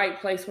was in the right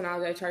place when I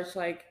was at church.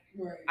 Like,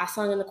 I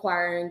sung in the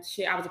choir and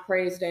shit. I was a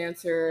praise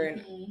dancer,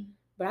 and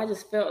but I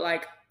just felt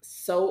like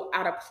so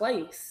out of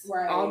place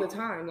all the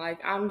time. Like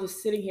I'm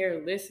just sitting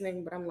here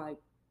listening, but I'm like,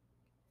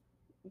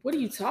 what are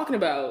you talking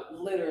about?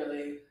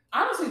 Literally.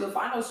 Honestly, the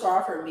final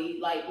straw for me,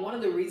 like one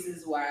of the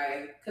reasons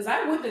why, because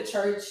I went to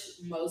church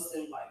most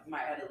of like my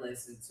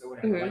adolescence or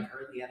whatever, like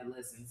early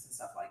adolescence and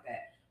stuff like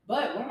that.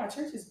 But one of my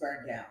churches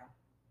burned down.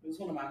 It was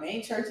one of my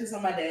main churches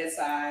on my dad's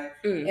side,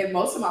 and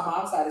most of my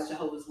mom's side is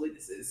Jehovah's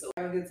Witnesses. So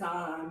having a good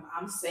time,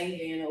 I'm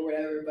singing or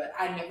whatever, but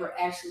I never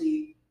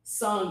actually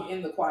sung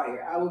in the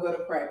choir. I would go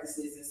to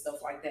practices and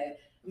stuff like that.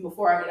 And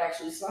before I could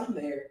actually sung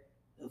there,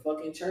 the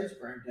fucking church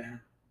burned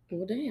down.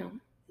 Well, damn.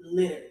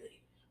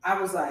 Literally. I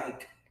was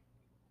like,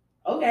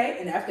 okay.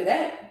 And after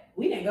that,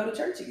 we didn't go to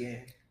church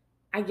again.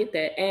 I get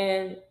that.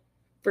 And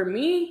for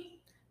me,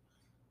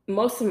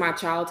 most of my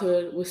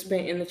childhood was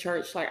spent in the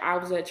church. Like I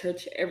was at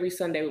church every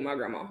Sunday with my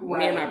grandma,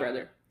 me and my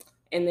brother.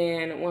 And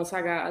then once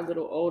I got a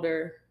little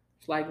older,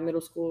 like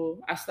middle school,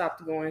 I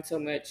stopped going so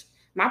much.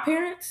 My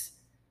parents,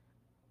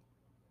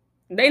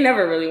 they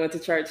never really went to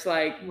church.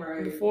 Like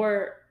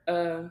before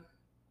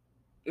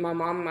my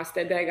mom and my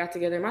stepdad got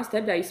together, my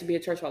stepdad used to be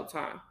at church all the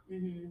time.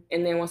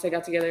 And then once they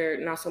got together,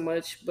 not so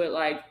much, but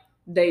like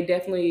they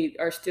definitely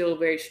are still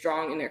very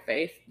strong in their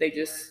faith. They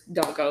just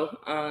don't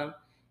go.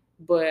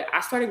 But I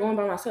started going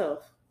by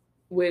myself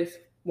with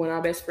one of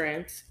my best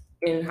friends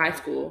in high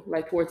school,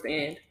 like towards the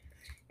end.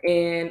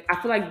 And I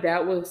feel like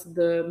that was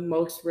the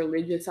most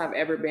religious I've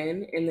ever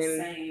been. And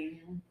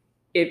then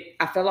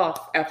I fell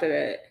off after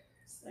that.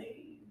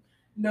 Same.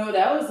 No,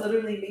 that was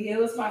literally me. It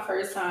was my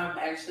first time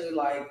actually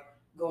like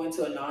going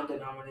to a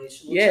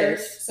non-denominational church.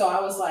 So I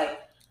was like,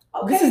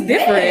 okay, this is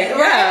different. Yeah.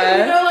 Right?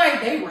 You know,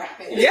 like they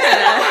rapping.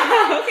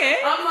 Yeah.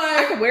 Okay. I'm like,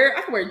 I could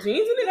wear jeans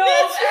in it.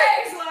 No,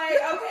 thanks.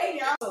 Like, okay,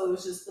 y'all. So it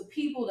was just the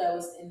people that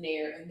was in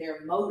there and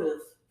their motive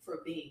for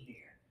being there.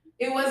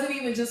 It wasn't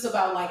even just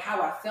about like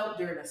how I felt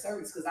during the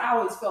service, because I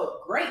always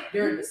felt great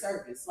during the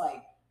service.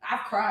 Like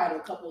I've cried a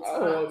couple of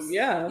times.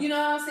 Yeah. You know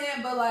what I'm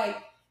saying? But like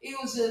it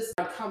was just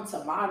like come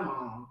to my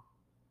mom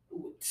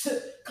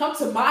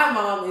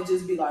and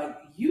just be like,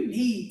 you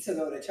need to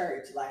go to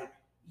church. Like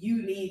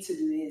you need to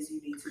do this,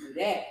 you need to do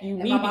that. You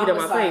need to get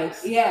on my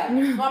face. Yeah.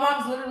 My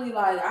mom's literally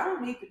like, I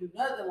don't need to do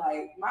nothing.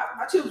 Like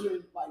my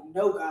children like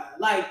know God.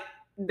 Like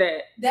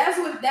that's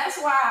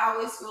why I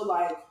always feel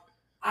like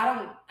I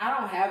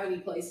don't have any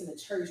place in the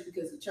church,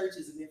 because the church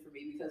isn't meant for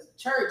me, because the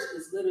church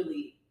is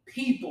literally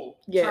people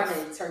trying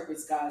to interpret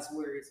God's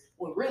words,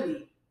 when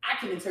really I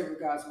can interpret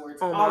God's words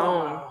all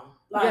on my own.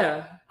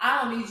 Like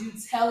I don't need you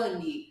telling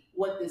me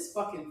what this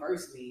fucking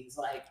verse means.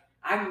 Like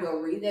I can go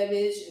read that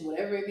bitch, and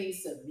whatever it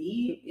means to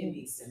me, it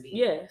means to me.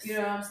 Yes. You know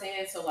what I'm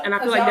saying? So like, and I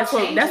feel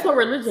like that's what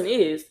religion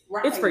is.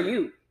 Right. It's for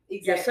you,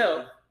 exactly.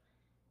 yourself.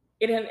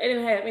 It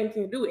didn't have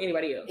anything to do with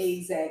anybody else.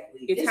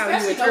 Exactly. It's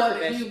especially how you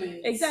interpret that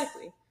humans.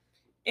 Exactly.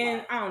 And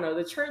right. I don't know,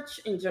 the church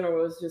in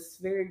general is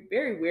just very,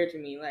 very weird to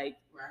me. Like,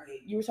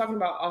 you were talking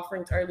about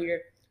offerings earlier.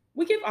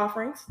 We give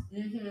offerings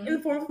in the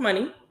form of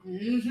money.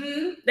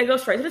 They go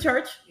straight to the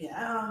church.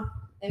 Yeah.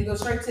 And it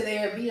goes straight to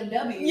their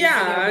BMWs.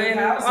 Yeah, and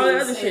all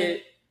that other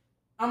shit.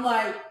 I'm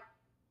like,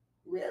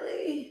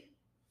 really?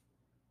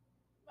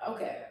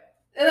 Okay.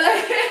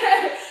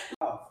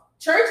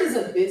 Church is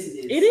a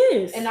business. It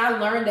is. And I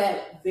learned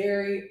that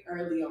very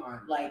early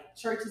on. Like,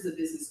 church is a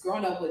business.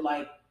 Growing up with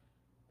like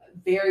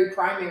very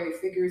primary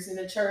figures in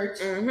the church,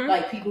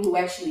 like people who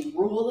actually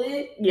rule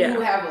it,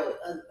 who have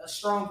a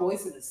strong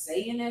voice and a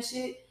say in that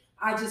shit.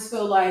 I just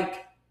feel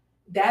like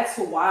that's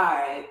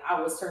why I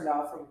was turned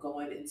off from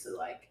going into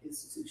like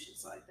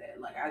institutions like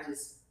that. Like,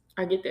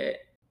 I get that.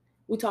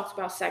 We talked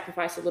about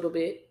sacrifice a little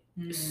bit.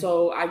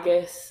 So I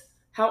guess,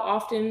 how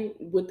often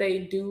would they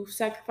do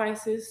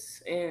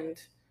sacrifices? And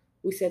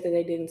we said that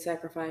they didn't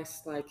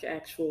sacrifice like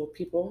actual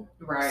people.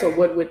 Right. So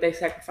what would they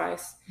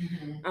sacrifice?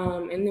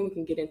 And then we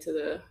can get into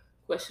the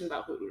question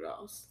about voodoo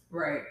dolls.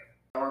 Right.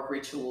 Or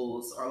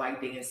rituals or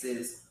like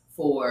dances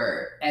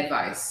for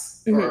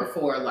advice or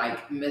for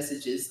like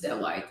messages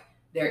that like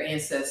their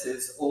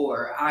ancestors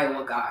or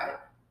Iowa God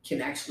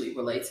can actually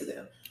relate to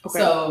them. Okay.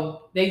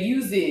 So they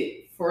use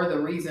it for the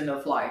reason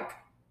of like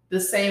the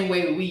same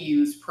way we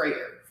use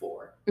prayer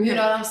for. You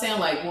know what I'm saying?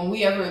 Like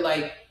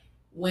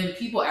when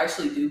people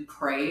actually do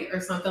pray or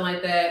something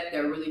like that,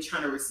 they're really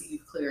trying to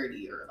receive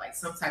clarity or like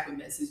some type of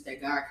message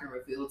that God can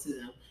reveal to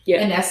them. Yeah.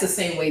 And that's the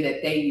same way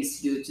that they used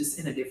to do it, just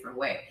in a different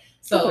way.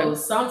 So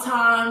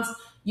sometimes,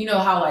 you know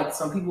how like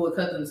some people would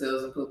cut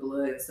themselves and put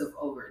blood and stuff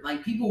over it.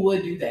 Like, people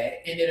would do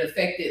that, and it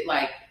affected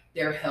like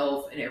their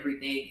health and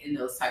everything in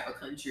those type of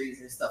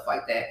countries and stuff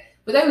like that.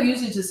 But they would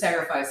usually just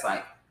sacrifice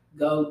like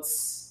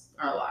goats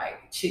or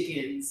like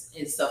chickens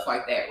and stuff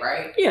like that,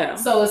 right? Yeah.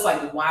 So it's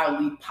like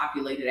wildly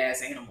populated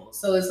ass animals.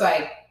 So it's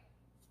like,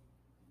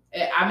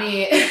 I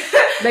mean,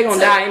 they gonna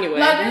die anyway.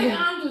 Like,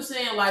 I'm just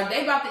saying, like,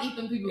 they about to eat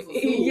them people for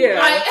food. Yeah.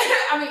 Like,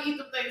 I mean, eat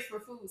them things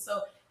for food.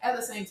 So at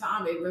the same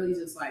time, they really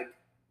just like,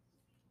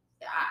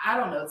 I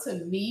don't know.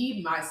 To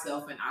me,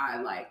 myself, and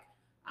I, like,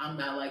 I'm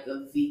not like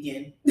a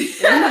vegan.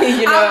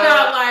 I'm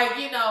not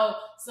like,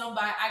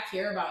 somebody, I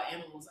care about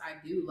animals. I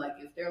do. Like,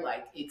 if they're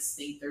like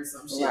extinct or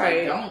some shit,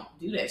 like, don't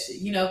do that shit,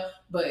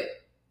 but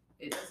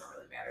it doesn't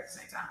really matter at the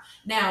same time.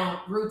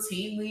 Now,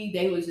 routinely,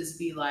 they would just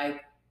be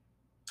like,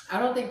 I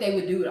don't think they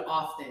would do it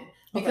often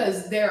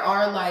because there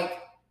are like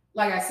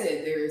I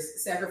said,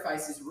 there's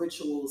sacrifices,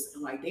 rituals,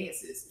 and like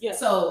dances. Yeah.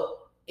 So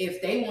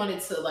if they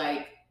wanted to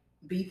like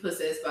be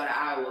possessed by the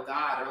Iowa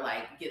God or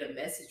like get a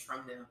message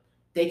from them,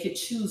 they could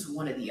choose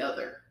one or the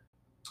other.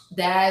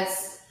 I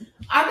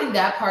think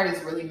that part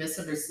is really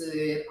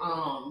misunderstood.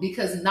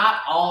 Because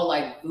not all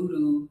like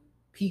voodoo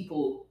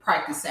people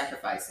practice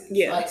sacrifices.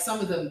 Yeah. Like, some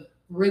of them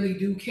really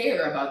do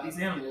care about these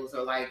animals,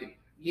 or like,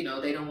 they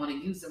don't want to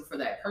use them for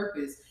that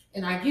purpose.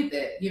 And I get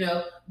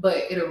that, but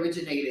it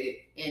originated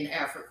in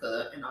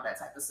Africa and all that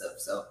type of stuff.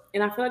 So,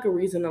 and I feel like a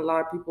reason a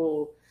lot of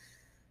people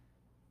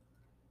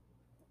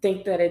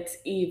think that it's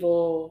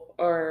evil,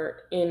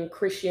 or in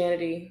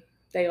Christianity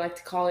they like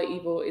to call it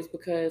evil, is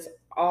because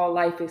all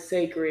life is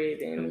sacred.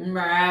 And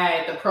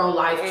right, the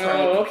pro-life trope.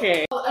 Oh,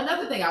 okay. Well,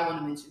 another thing I want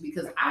to mention,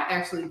 because I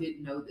actually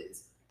didn't know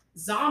this,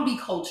 zombie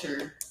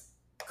culture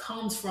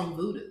comes from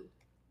voodoo.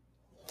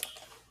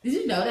 Did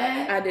you know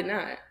that? I did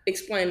not.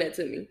 Explain that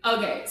to me.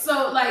 Okay,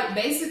 so like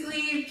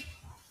basically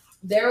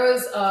there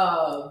was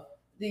so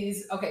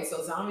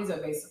zombies are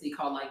basically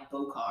called like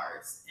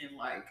bokars in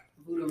like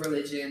voodoo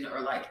religion,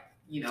 or like,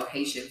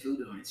 Haitian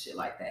voodoo and shit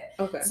like that.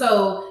 Okay.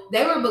 So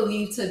they were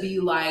believed to be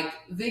like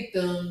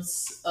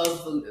victims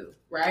of voodoo,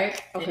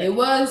 right? Okay. And it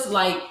was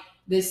like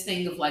this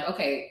thing of like,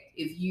 okay,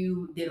 if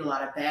you did a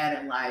lot of bad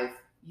in life,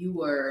 you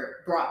were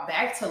brought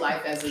back to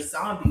life as a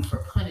zombie for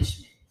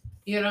punishment.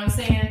 You know what I'm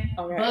saying?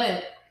 Okay.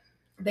 But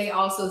they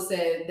also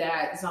said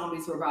that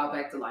zombies were brought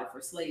back to life for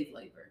slave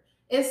labor.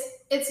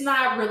 It's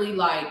not really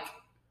like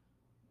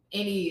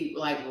any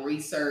like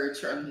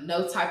research or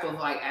no type of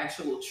like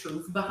actual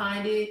truth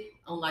behind it,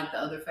 unlike the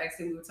other facts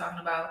that we were talking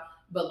about.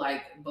 But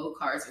like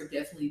bokars are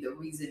definitely the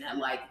reason that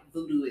like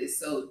voodoo is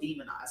so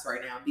demonized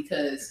right now,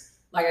 because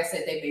like I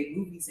said, they made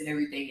movies and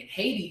everything in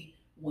Haiti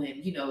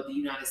when, the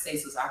United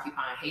States was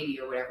occupying Haiti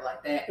or whatever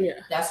like that. Yeah.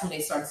 That's when they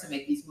started to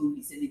make these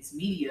movies and these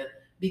media,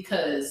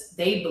 because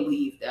they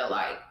believed that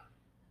like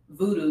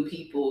voodoo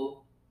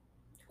people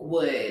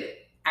would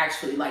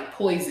actually like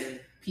poison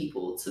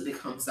people to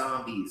become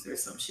zombies or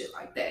some shit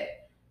like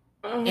that.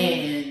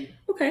 And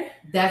okay,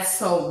 that's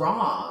so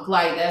wrong.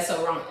 Like, that's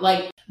so wrong.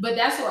 Like, but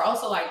that's where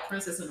also like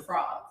Princess and the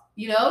Frog,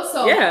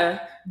 so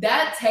yeah,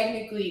 that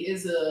technically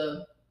is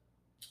a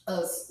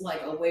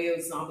way of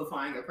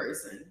zombifying a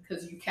person,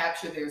 because you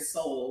capture their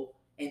soul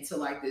into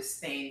like this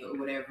thing or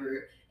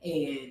whatever,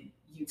 and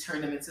you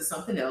turn them into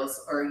something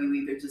else, or you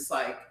either just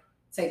like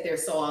take their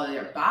soul out of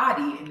their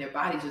body, and their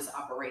body just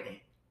operating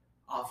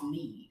off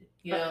need.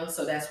 You know,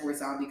 so that's where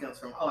zombie comes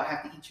from. Oh, I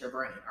have to eat your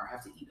brain, or I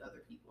have to eat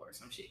other people, or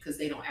some shit, because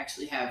they don't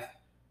actually have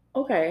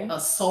a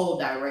soul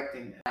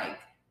directing them. Like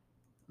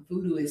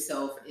voodoo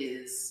itself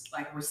is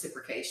like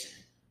reciprocation.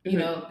 You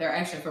know, they're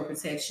actually for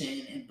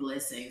protection and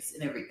blessings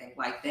and everything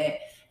like that.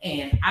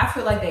 And I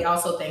feel like they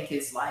also think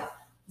it's like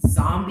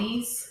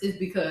zombies is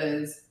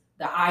because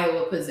the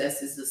Iowa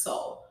possesses the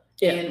soul.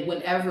 Yeah. And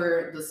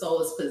whenever the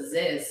soul is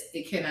possessed,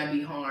 it cannot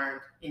be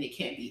harmed and it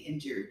can't be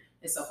injured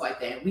and stuff like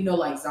that. And we know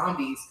like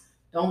zombies,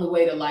 the only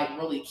way to like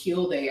really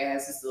kill their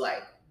ass is to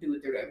like do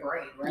it through their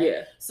brain, right?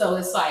 Yeah. So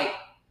it's like,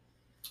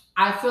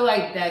 I feel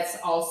like that's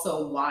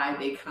also why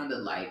they kind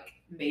of like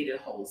made a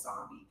whole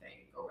zombie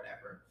thing or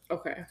whatever.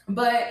 Okay.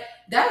 But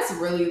that's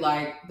really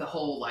like the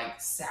whole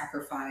like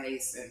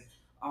sacrifice and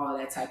all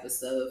that type of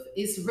stuff.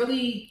 It's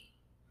really,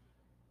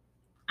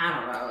 I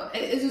don't know.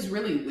 It's just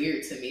really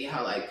weird to me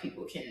how like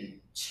people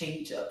can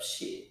change up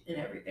shit and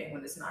everything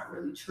when it's not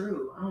really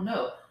true. I don't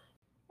know.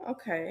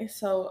 Okay,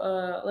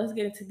 so let's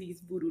get into these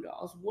voodoo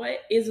dolls. What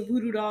is a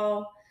voodoo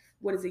doll?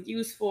 What is it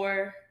used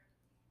for?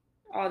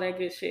 All that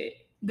good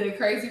shit. The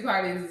crazy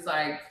part is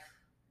like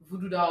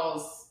voodoo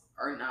dolls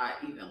are not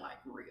even like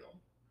real.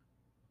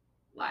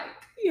 Like,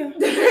 yeah,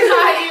 they're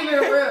not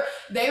even real.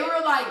 They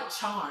were like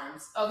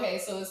charms. Okay,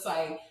 so it's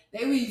like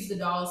they would use the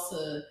dolls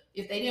to,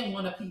 if they didn't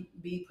want to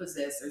be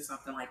possessed or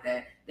something like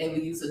that, they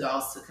would use the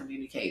dolls to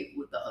communicate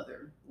with the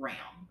other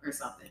realm or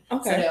something.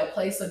 Okay. So they'll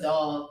place a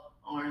doll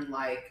on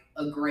like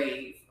a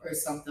grave or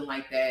something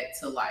like that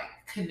to like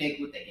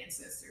connect with the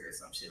ancestor or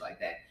some shit like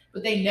that.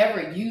 But they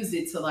never use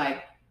it to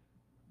like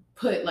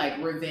put like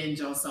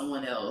revenge on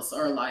someone else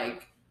or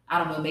like, I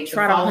don't know, make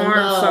try to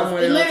harm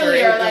someone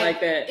literally or like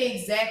that.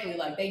 Exactly,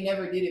 like they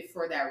never did it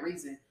for that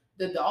reason.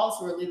 The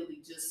dolls were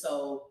literally just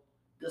so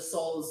the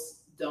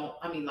souls don't,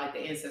 I mean, like the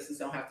ancestors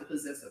don't have to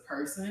possess a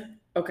person.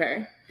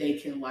 Okay. They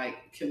can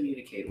like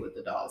communicate with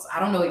the dolls. I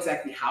don't know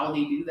exactly how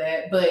they do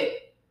that, but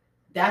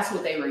that's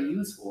what they were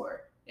used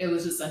for. It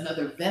was just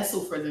another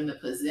vessel for them to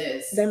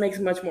possess. That makes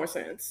much more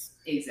sense.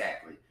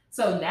 Exactly.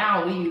 So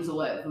now we use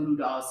voodoo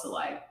dolls to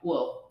like,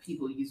 well,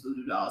 people use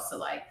voodoo dolls to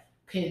like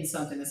pin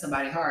something in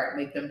somebody's heart,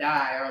 make them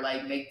die, or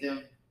like make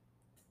them,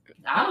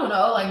 I don't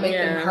know, like make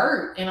them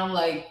hurt. And I'm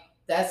like,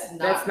 that's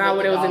not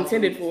what it was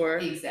intended for.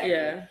 Exactly.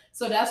 Yeah.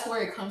 So that's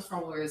where it comes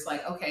from, where it's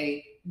like,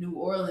 okay, New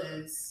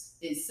Orleans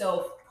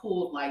itself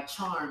pulled like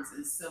charms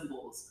and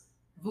symbols.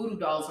 Voodoo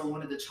dolls are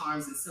one of the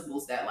charms and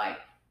symbols that like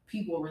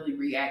people really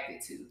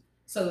reacted to.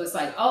 So it's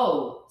like,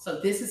 oh,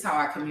 so this is how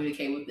I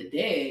communicate with the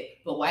dead.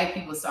 But white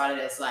people started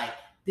as like,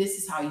 this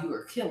is how you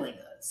are killing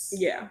us.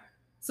 Yeah.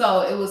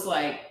 So it was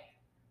like,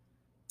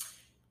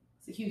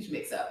 it's a huge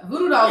mix up.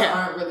 Voodoo dolls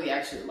aren't really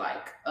actually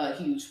like a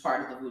huge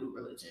part of the voodoo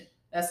religion.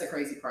 That's the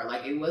crazy part.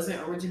 Like it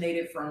wasn't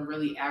originated from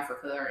really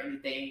Africa or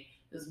anything.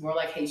 It was more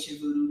like Haitian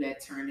voodoo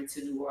that turned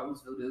into New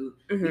Orleans voodoo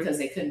because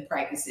they couldn't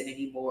practice it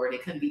anymore. They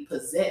couldn't be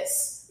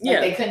possessed.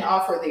 Like they couldn't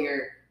offer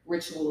their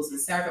rituals and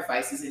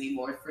sacrifices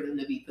anymore for them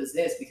to be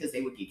possessed because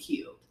they would get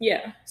killed.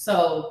 Yeah.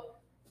 So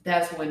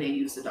that's when they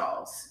use the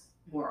dolls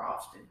more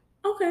often.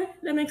 Okay,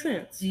 that makes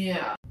sense.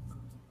 Yeah.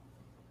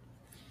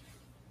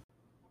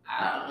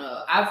 I don't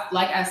know.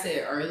 Like I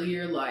said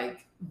earlier,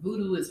 like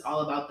voodoo is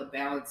all about the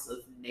balance of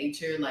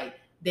nature. Like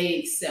they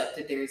accept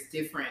that there's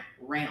different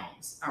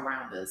realms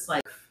around us.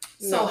 Like,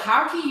 so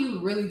how can you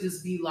really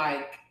just be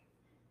like,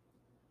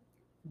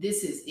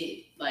 this is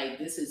it, like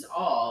this is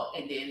all,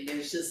 and then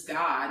there's just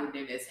God, and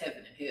then there's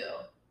heaven and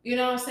hell. You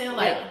know what I'm saying?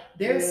 Like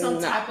there's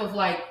some type of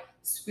like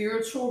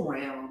spiritual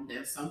realm.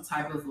 There's some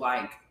type of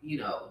like, you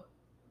know,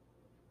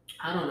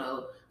 I don't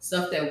know,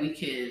 stuff that we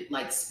can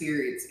like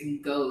spirits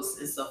and ghosts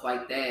and stuff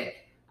like that.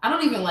 I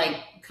don't even like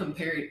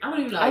comparing. I don't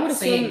even like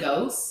saying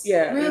ghosts.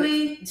 Yeah,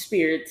 really,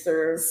 spirits,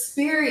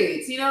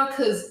 you know,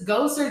 because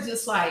ghosts are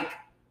just like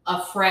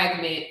a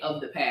fragment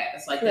of the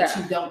past, like that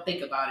you don't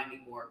think about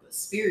anymore. But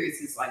spirits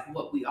is like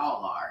what we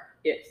all are.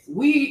 Yes,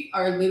 we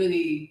are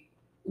literally,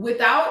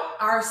 without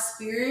our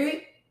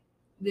spirit,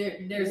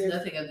 there's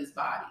nothing of this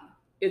body.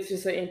 It's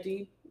just an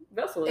empty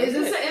vessel. It's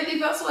just an empty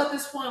vessel at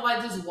this point,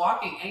 like just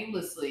walking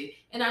aimlessly.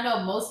 And I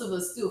know most of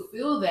us still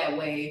feel that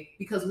way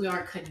because we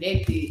aren't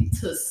connected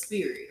to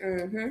spirit.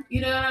 Mm-hmm.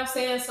 You know what I'm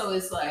saying? So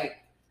it's like,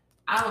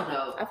 I don't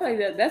know. I feel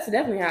like that's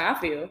definitely how I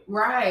feel.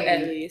 Right.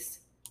 At least.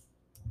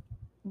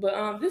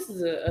 But this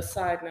is a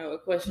side note, a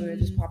question that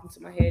just popped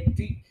into my head.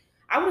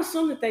 I would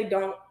assume that they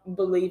don't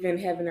believe in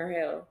heaven or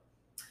hell.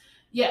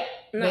 Yeah,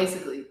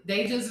 basically.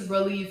 They just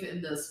believe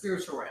in the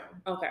spiritual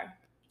realm. Okay.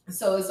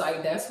 So it's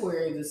like, that's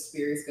where the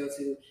spirits go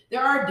to.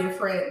 There are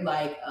different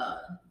like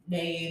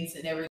names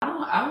and everything.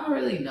 I don't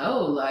really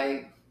know.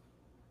 Like,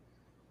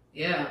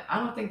 yeah, I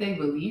don't think they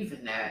believe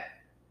in that.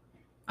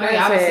 I mean,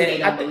 obviously they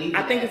don't believe in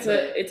that. I think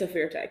it's a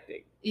fear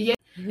tactic. Yeah.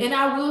 And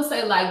I will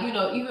say, like, you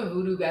know, even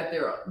voodoo got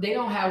they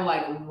don't have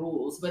like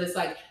rules, but it's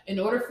like, in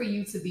order for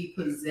you to be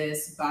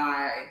possessed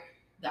by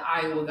the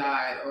Iowa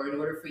God, or in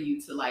order for you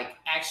to like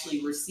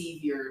actually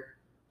receive your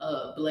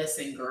a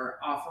blessing or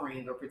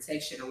offering or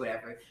protection or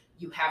whatever,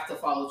 you have to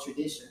follow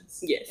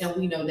traditions. Yes. And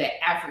we know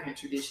that African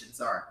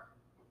traditions are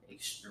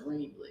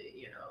extremely,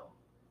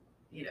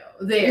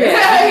 there.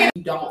 Yeah.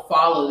 You don't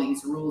follow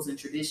these rules and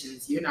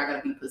traditions, you're not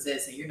going to be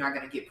possessed and you're not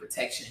going to get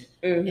protection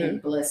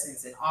and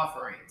blessings and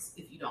offerings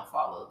if you don't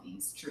follow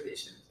these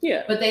traditions.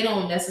 Yeah. But they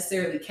don't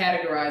necessarily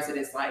categorize it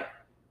as like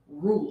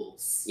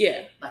rules.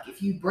 Yeah. Like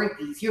if you break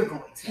these, you're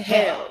going to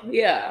hell.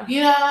 Yeah.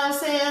 You know what I'm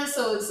saying?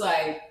 So it's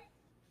like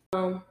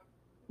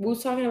we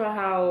was talking about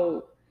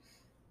how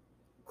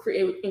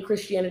in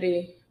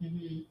Christianity,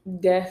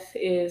 death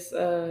is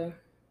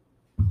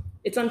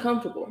it's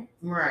uncomfortable.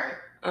 Right.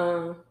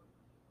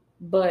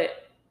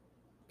 But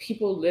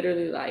people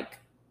literally like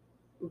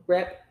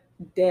rep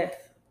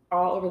death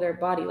all over their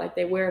body. Like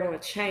they wear it on a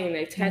chain,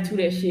 they tattoo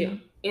that shit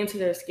into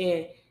their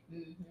skin,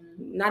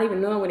 not even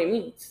knowing what it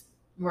means.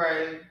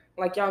 Right.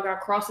 Like y'all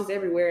got crosses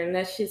everywhere and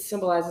that shit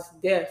symbolizes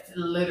death.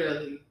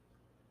 Literally.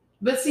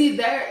 But see,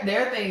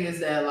 their thing is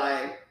that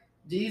like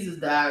Jesus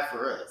died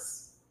for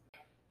us.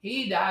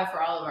 He died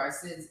for all of our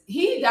sins.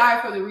 He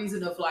died for the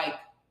reason of like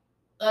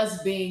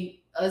us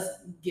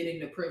getting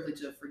the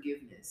privilege of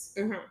forgiveness.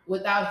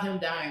 Without him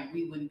dying,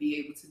 we wouldn't be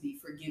able to be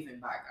forgiven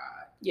by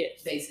God.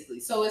 Yes. Basically.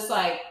 So it's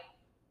like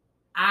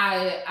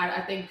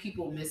I think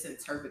people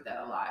misinterpret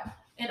that a lot.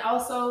 And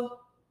also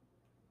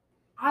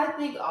I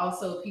think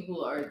also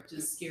people are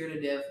just scared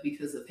to death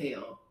because of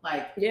hell.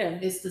 Like,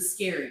 it's the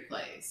scary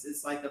place.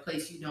 It's like the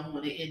place you don't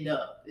want to end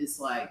up. It's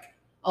like,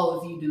 oh,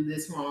 if you do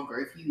this wrong or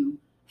if you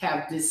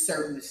have this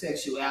certain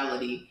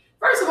sexuality.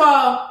 First of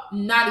all,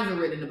 not even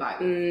written in the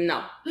Bible.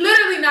 No.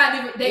 Literally not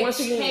even. They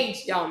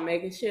changed. Y'all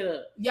making shit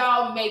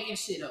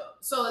up.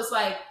 So it's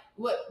like,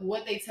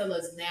 what they tell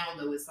us now,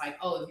 though, is like,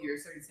 oh, if you're a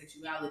certain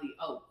sexuality,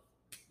 oh,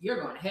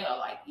 you're going to hell.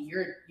 Like,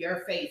 your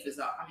faith is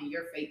already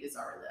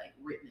like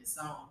written in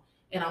stone.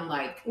 And I'm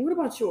like, what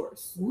about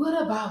yours?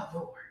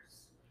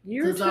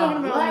 You're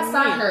talking about last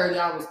I heard,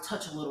 y'all was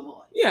touching little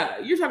boys. Yeah,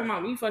 you're talking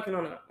about me fucking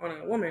on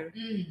a woman.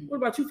 What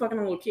about you fucking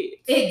on little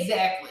kids?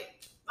 Exactly.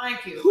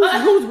 Thank you.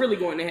 Who's really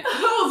going to hell?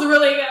 Who's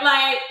really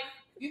like?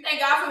 You think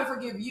God's gonna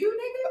forgive you,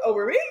 nigga?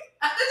 Over me?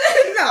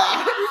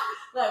 No.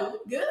 Like,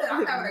 good.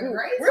 I'm having a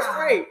great time. We're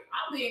straight.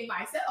 I'm being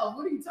myself.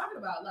 What are you talking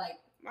about? Like,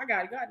 my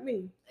God got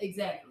me.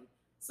 Exactly.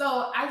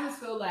 So I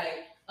just feel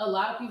like a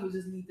lot of people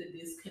just need to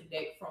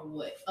disconnect from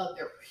what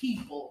other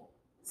people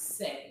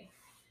say.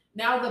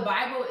 Now, the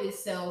Bible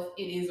itself,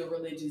 it is a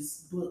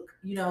religious book.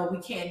 You know,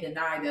 we can't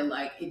deny that,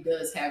 like, it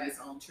does have its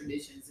own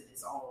traditions and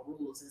its own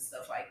rules and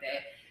stuff like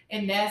that.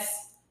 And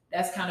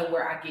that's kind of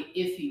where I get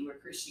iffy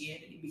with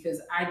Christianity,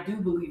 because I do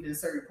believe in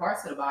certain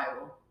parts of the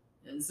Bible.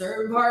 In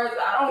certain parts,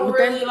 I don't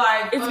really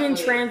like. It's been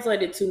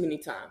translated too many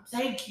times.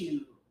 Thank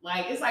you.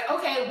 Like, it's like,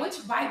 okay,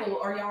 which Bible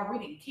are y'all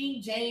reading?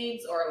 King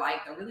James or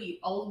like the really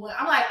old one?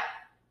 I'm like,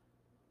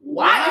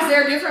 why is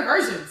there different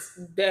versions?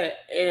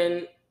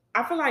 And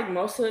I feel like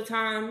most of the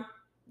time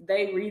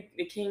they read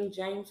the King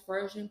James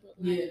version.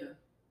 But like,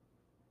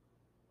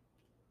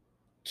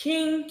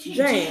 King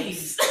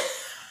James.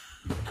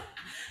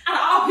 Out of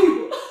all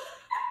people.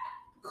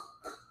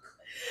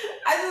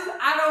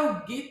 I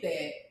don't get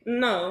that.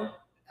 No.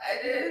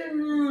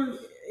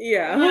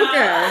 Yeah.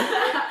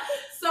 Okay.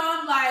 So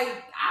I'm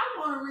like, I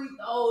want to read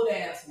the old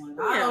ass one.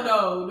 I don't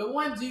know. The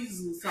one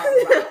Jesus was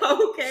talking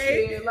about.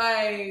 Okay. Yeah,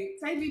 like,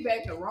 take me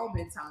back to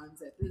Roman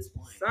times at this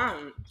point.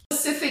 Some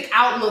specific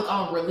outlook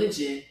on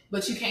religion,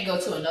 but you can't go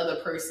to another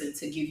person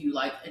to give you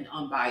like an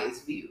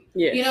unbiased view.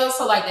 Yeah. You know,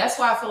 so like that's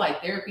why I feel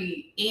like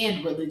therapy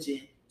and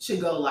religion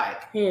should go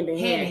like hand in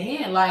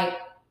hand. Like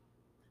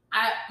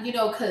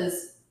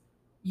because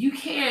you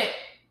can't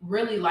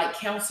really like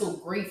counsel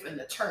grief in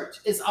the church.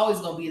 It's always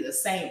going to be the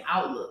same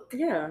outlook.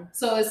 Yeah.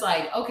 So it's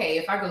like, okay,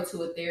 if I go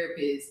to a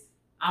therapist,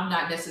 I'm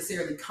not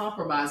necessarily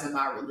compromising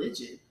my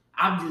religion.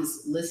 I'm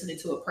just listening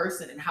to a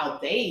person and how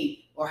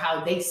they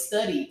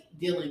study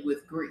dealing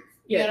with grief.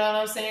 Yeah. You know what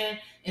I'm saying?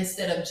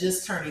 Instead of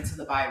just turning to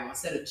the Bible,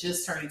 instead of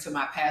just turning to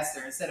my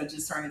pastor, instead of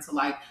just turning to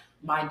like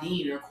my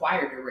dean or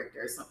choir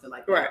director or something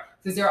like that. Right.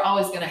 Because they're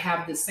always going to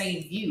have the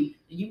same view,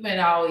 and you may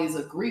not always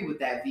agree with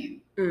that view.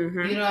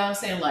 Mm-hmm. You know what I'm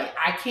saying? Like,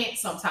 I can't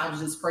sometimes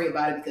just pray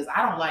about it because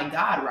I don't like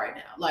God right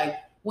now. Like,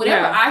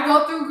 whenever I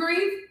go through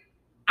grief,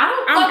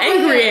 I'm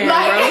angry at him,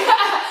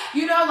 like,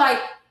 you know, like,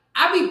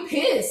 I be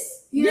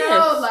pissed. You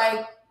know,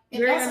 like,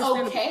 and that's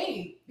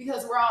okay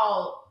because we're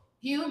all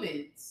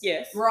humans.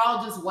 Yes. We're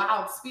all just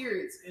wild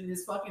spirits in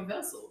this fucking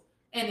vessel.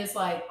 And it's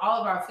like, all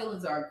of our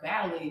feelings are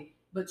valid,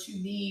 but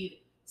you need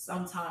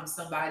sometimes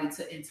somebody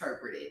to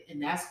interpret it.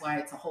 And that's why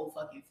it's a whole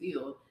fucking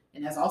field.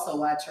 And that's also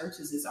why church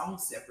is its own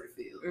separate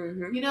field.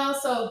 Mm-hmm. You know,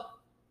 so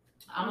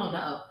I don't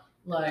know.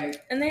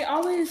 Like, and they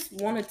always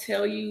want to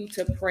tell you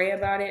to pray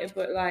about it,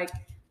 but like,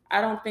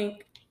 I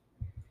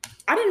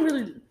didn't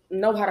really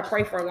know how to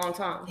pray for a long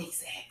time.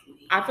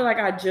 Exactly. I feel like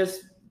I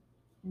just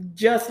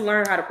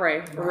learned how to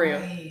pray for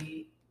real.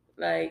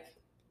 Like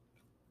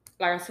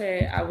I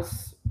said, I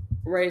was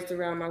raised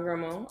around my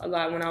grandma a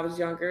lot when I was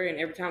younger, and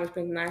every time we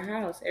spent the night at her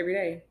house every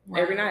day,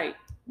 every night.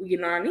 we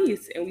get on our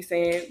knees and we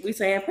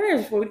saying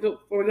prayers before we go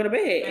to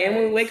bed and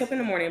when we wake up in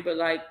the morning. But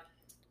like,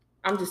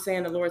 I'm just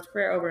saying the Lord's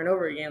Prayer over and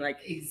over again. Like,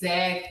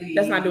 exactly,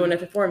 that's not doing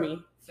nothing for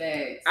me.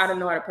 Facts. I don't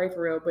know how to pray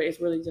for real, but it's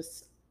really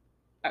just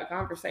a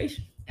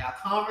conversation. A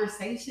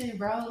conversation,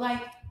 bro.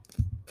 Like,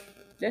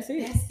 that's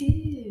it. That's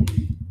it.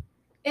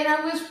 And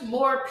I wish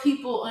more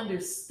people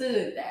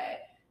understood that.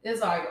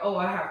 It's like, oh,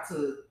 I have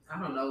to, I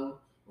don't know,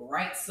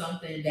 write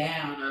something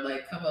down or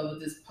like come up with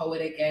this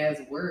poetic ass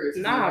words.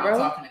 Nah, bro. I'm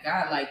talking to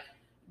God. Like,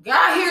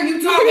 God hear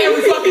you talk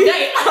every fucking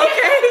day.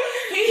 Okay.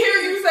 He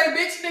hear you say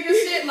bitch nigga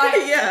shit.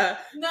 Like, yeah.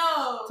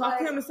 No. Talk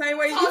to him the same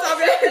way you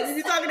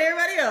talking to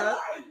everybody else.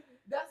 Like,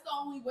 that's the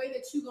only way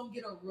that you gonna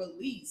get a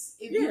release.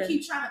 If you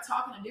keep trying to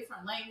talk in a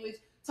different language,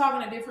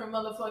 talking a different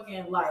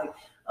motherfucking like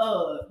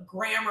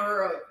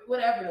grammar or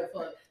whatever the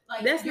fuck,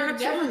 like that's you're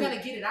never true.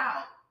 gonna get it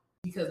out.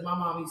 Because my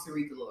mom used to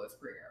read the Lord's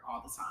Prayer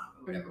all the time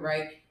or whatever,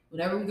 right?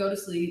 Whenever we go to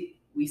sleep,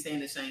 we saying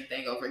the same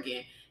thing over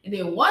again. And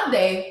then one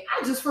day,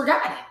 I just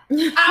forgot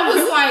it. I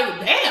was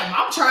like, damn,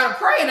 I'm trying to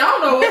pray and I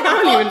don't know what the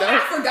fuck.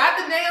 I forgot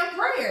the damn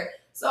prayer.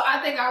 So I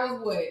think I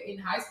was in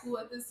high school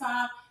at this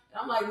time. And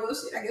I'm like, well,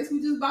 shit, I guess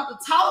we just about to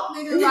talk,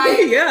 nigga.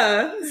 Like,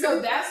 yeah.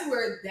 So that's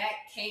where that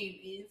came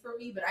in for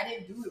me. But I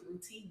didn't do it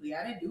routinely.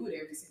 I didn't do it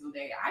every single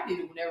day. I did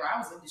it whenever I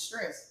was in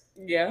distress.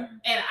 Yeah.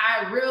 And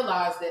I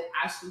realized that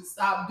I should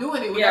stop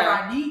doing it whenever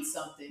I need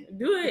something.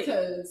 Do it.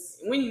 Because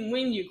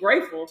when you're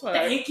grateful.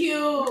 Thank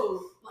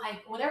you.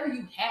 Like, whenever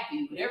you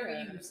happy, whenever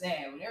you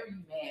sad, whenever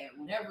you mad,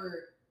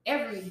 whenever,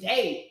 every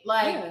day.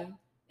 Like,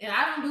 and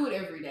I don't do it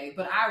every day.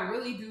 But I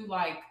really do,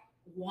 like,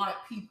 want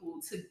people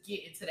to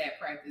get into that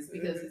practice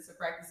because it's a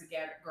practice of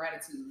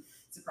gratitude.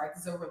 It's a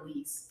practice of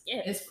release.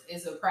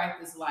 It's a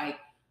practice like,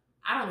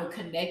 I don't know,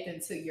 connecting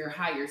to your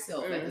higher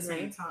self at the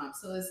same time.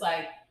 So it's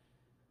like,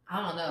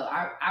 I don't know.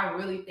 I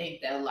really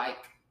think that like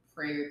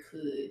prayer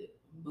could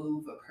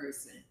move a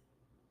person,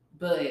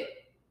 but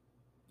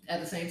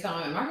at the same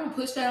time, am I gonna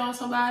push that on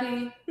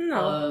somebody?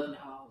 No.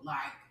 No.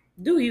 Like,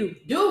 do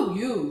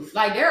you?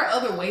 Like, there are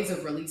other ways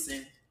of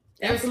releasing.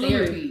 There's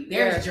therapy.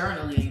 There's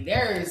journaling.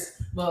 There's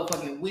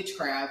motherfucking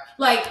witchcraft.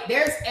 Like,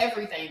 there's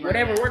everything.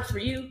 Whatever works for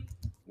you,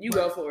 you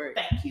go for it.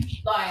 Thank you.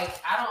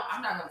 Like,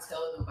 I'm not gonna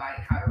tell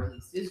nobody how to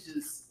release. It's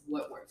just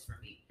what works for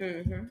me.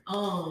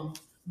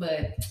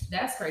 But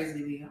that's crazy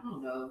to me. I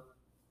don't know.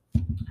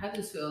 I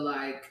just feel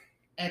like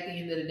at the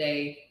end of the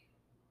day,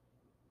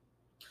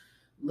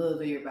 love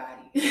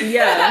everybody.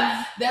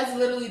 Yeah. That's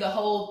literally the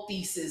whole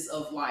thesis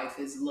of life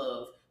is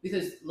love.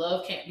 Because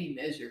love can't be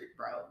measured,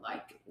 bro.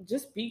 Like,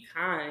 just be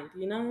kind,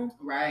 you know?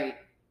 Right.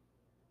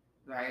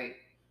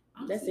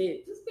 That's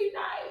it. Just be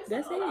nice.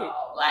 That's it.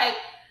 Like,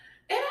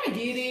 and I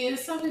get it.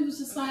 Some people's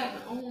just like,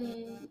 I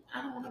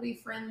don't want to be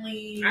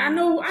friendly. I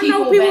know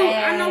people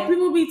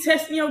be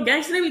testing your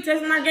gangster. They be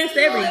testing my gangster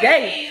every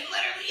day.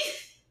 Literally.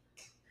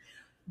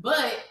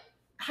 But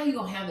how you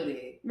gonna handle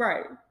that?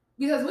 Right.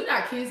 Because we're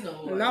not kids no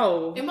more.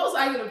 No. And most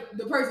likely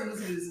the person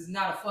listening to this is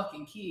not a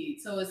fucking kid.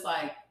 So it's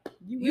like,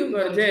 you will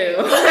go to jail.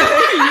 You will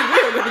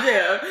go to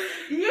jail.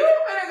 You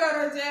better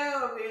go to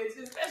jail, bitch.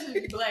 Especially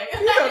if you're black.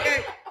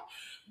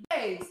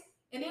 Okay.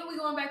 And then we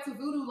going back to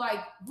voodoo. Like,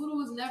 voodoo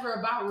was never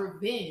about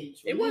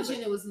revenge. It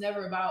was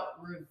never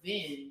about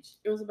revenge.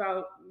 It was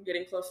about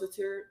getting closer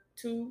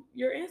to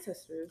your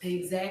ancestors.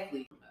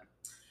 Exactly.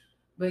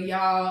 But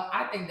y'all,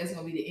 I think that's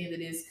gonna be the end of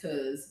this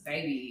because,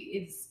 baby,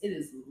 it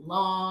is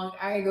long.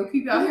 I ain't gonna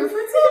keep y'all here for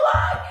too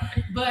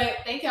long. But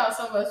thank y'all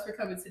so much for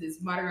coming to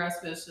this Mardi Gras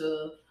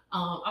special.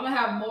 I'm gonna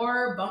have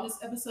more bonus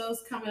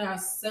episodes coming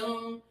out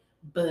soon,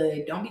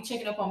 but don't be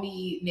checking up on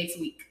me next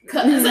week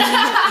because we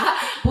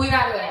not doing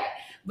that.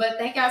 But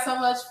thank y'all so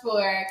much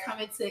for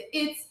coming to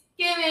It's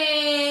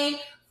Giving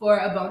for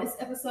a bonus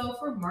episode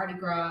for Mardi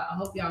Gras. I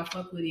hope y'all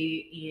fuck with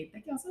it, and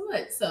thank y'all so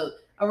much. So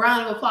a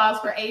round of applause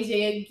for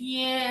AJ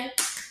again.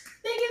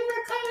 Thank you for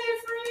coming,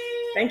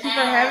 friend. Thank you for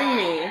having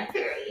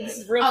me. This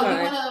is real fun.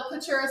 You want to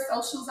put your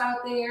socials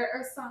out there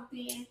or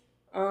something?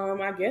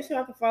 I guess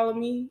y'all can follow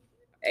me,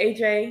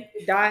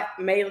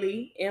 AJ.Mayle,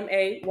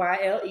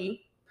 MAYLE _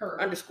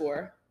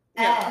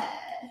 Yeah.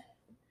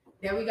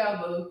 There we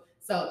go, boo.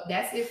 So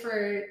that's it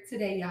for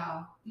today,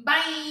 y'all.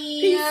 Bye.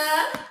 Peace.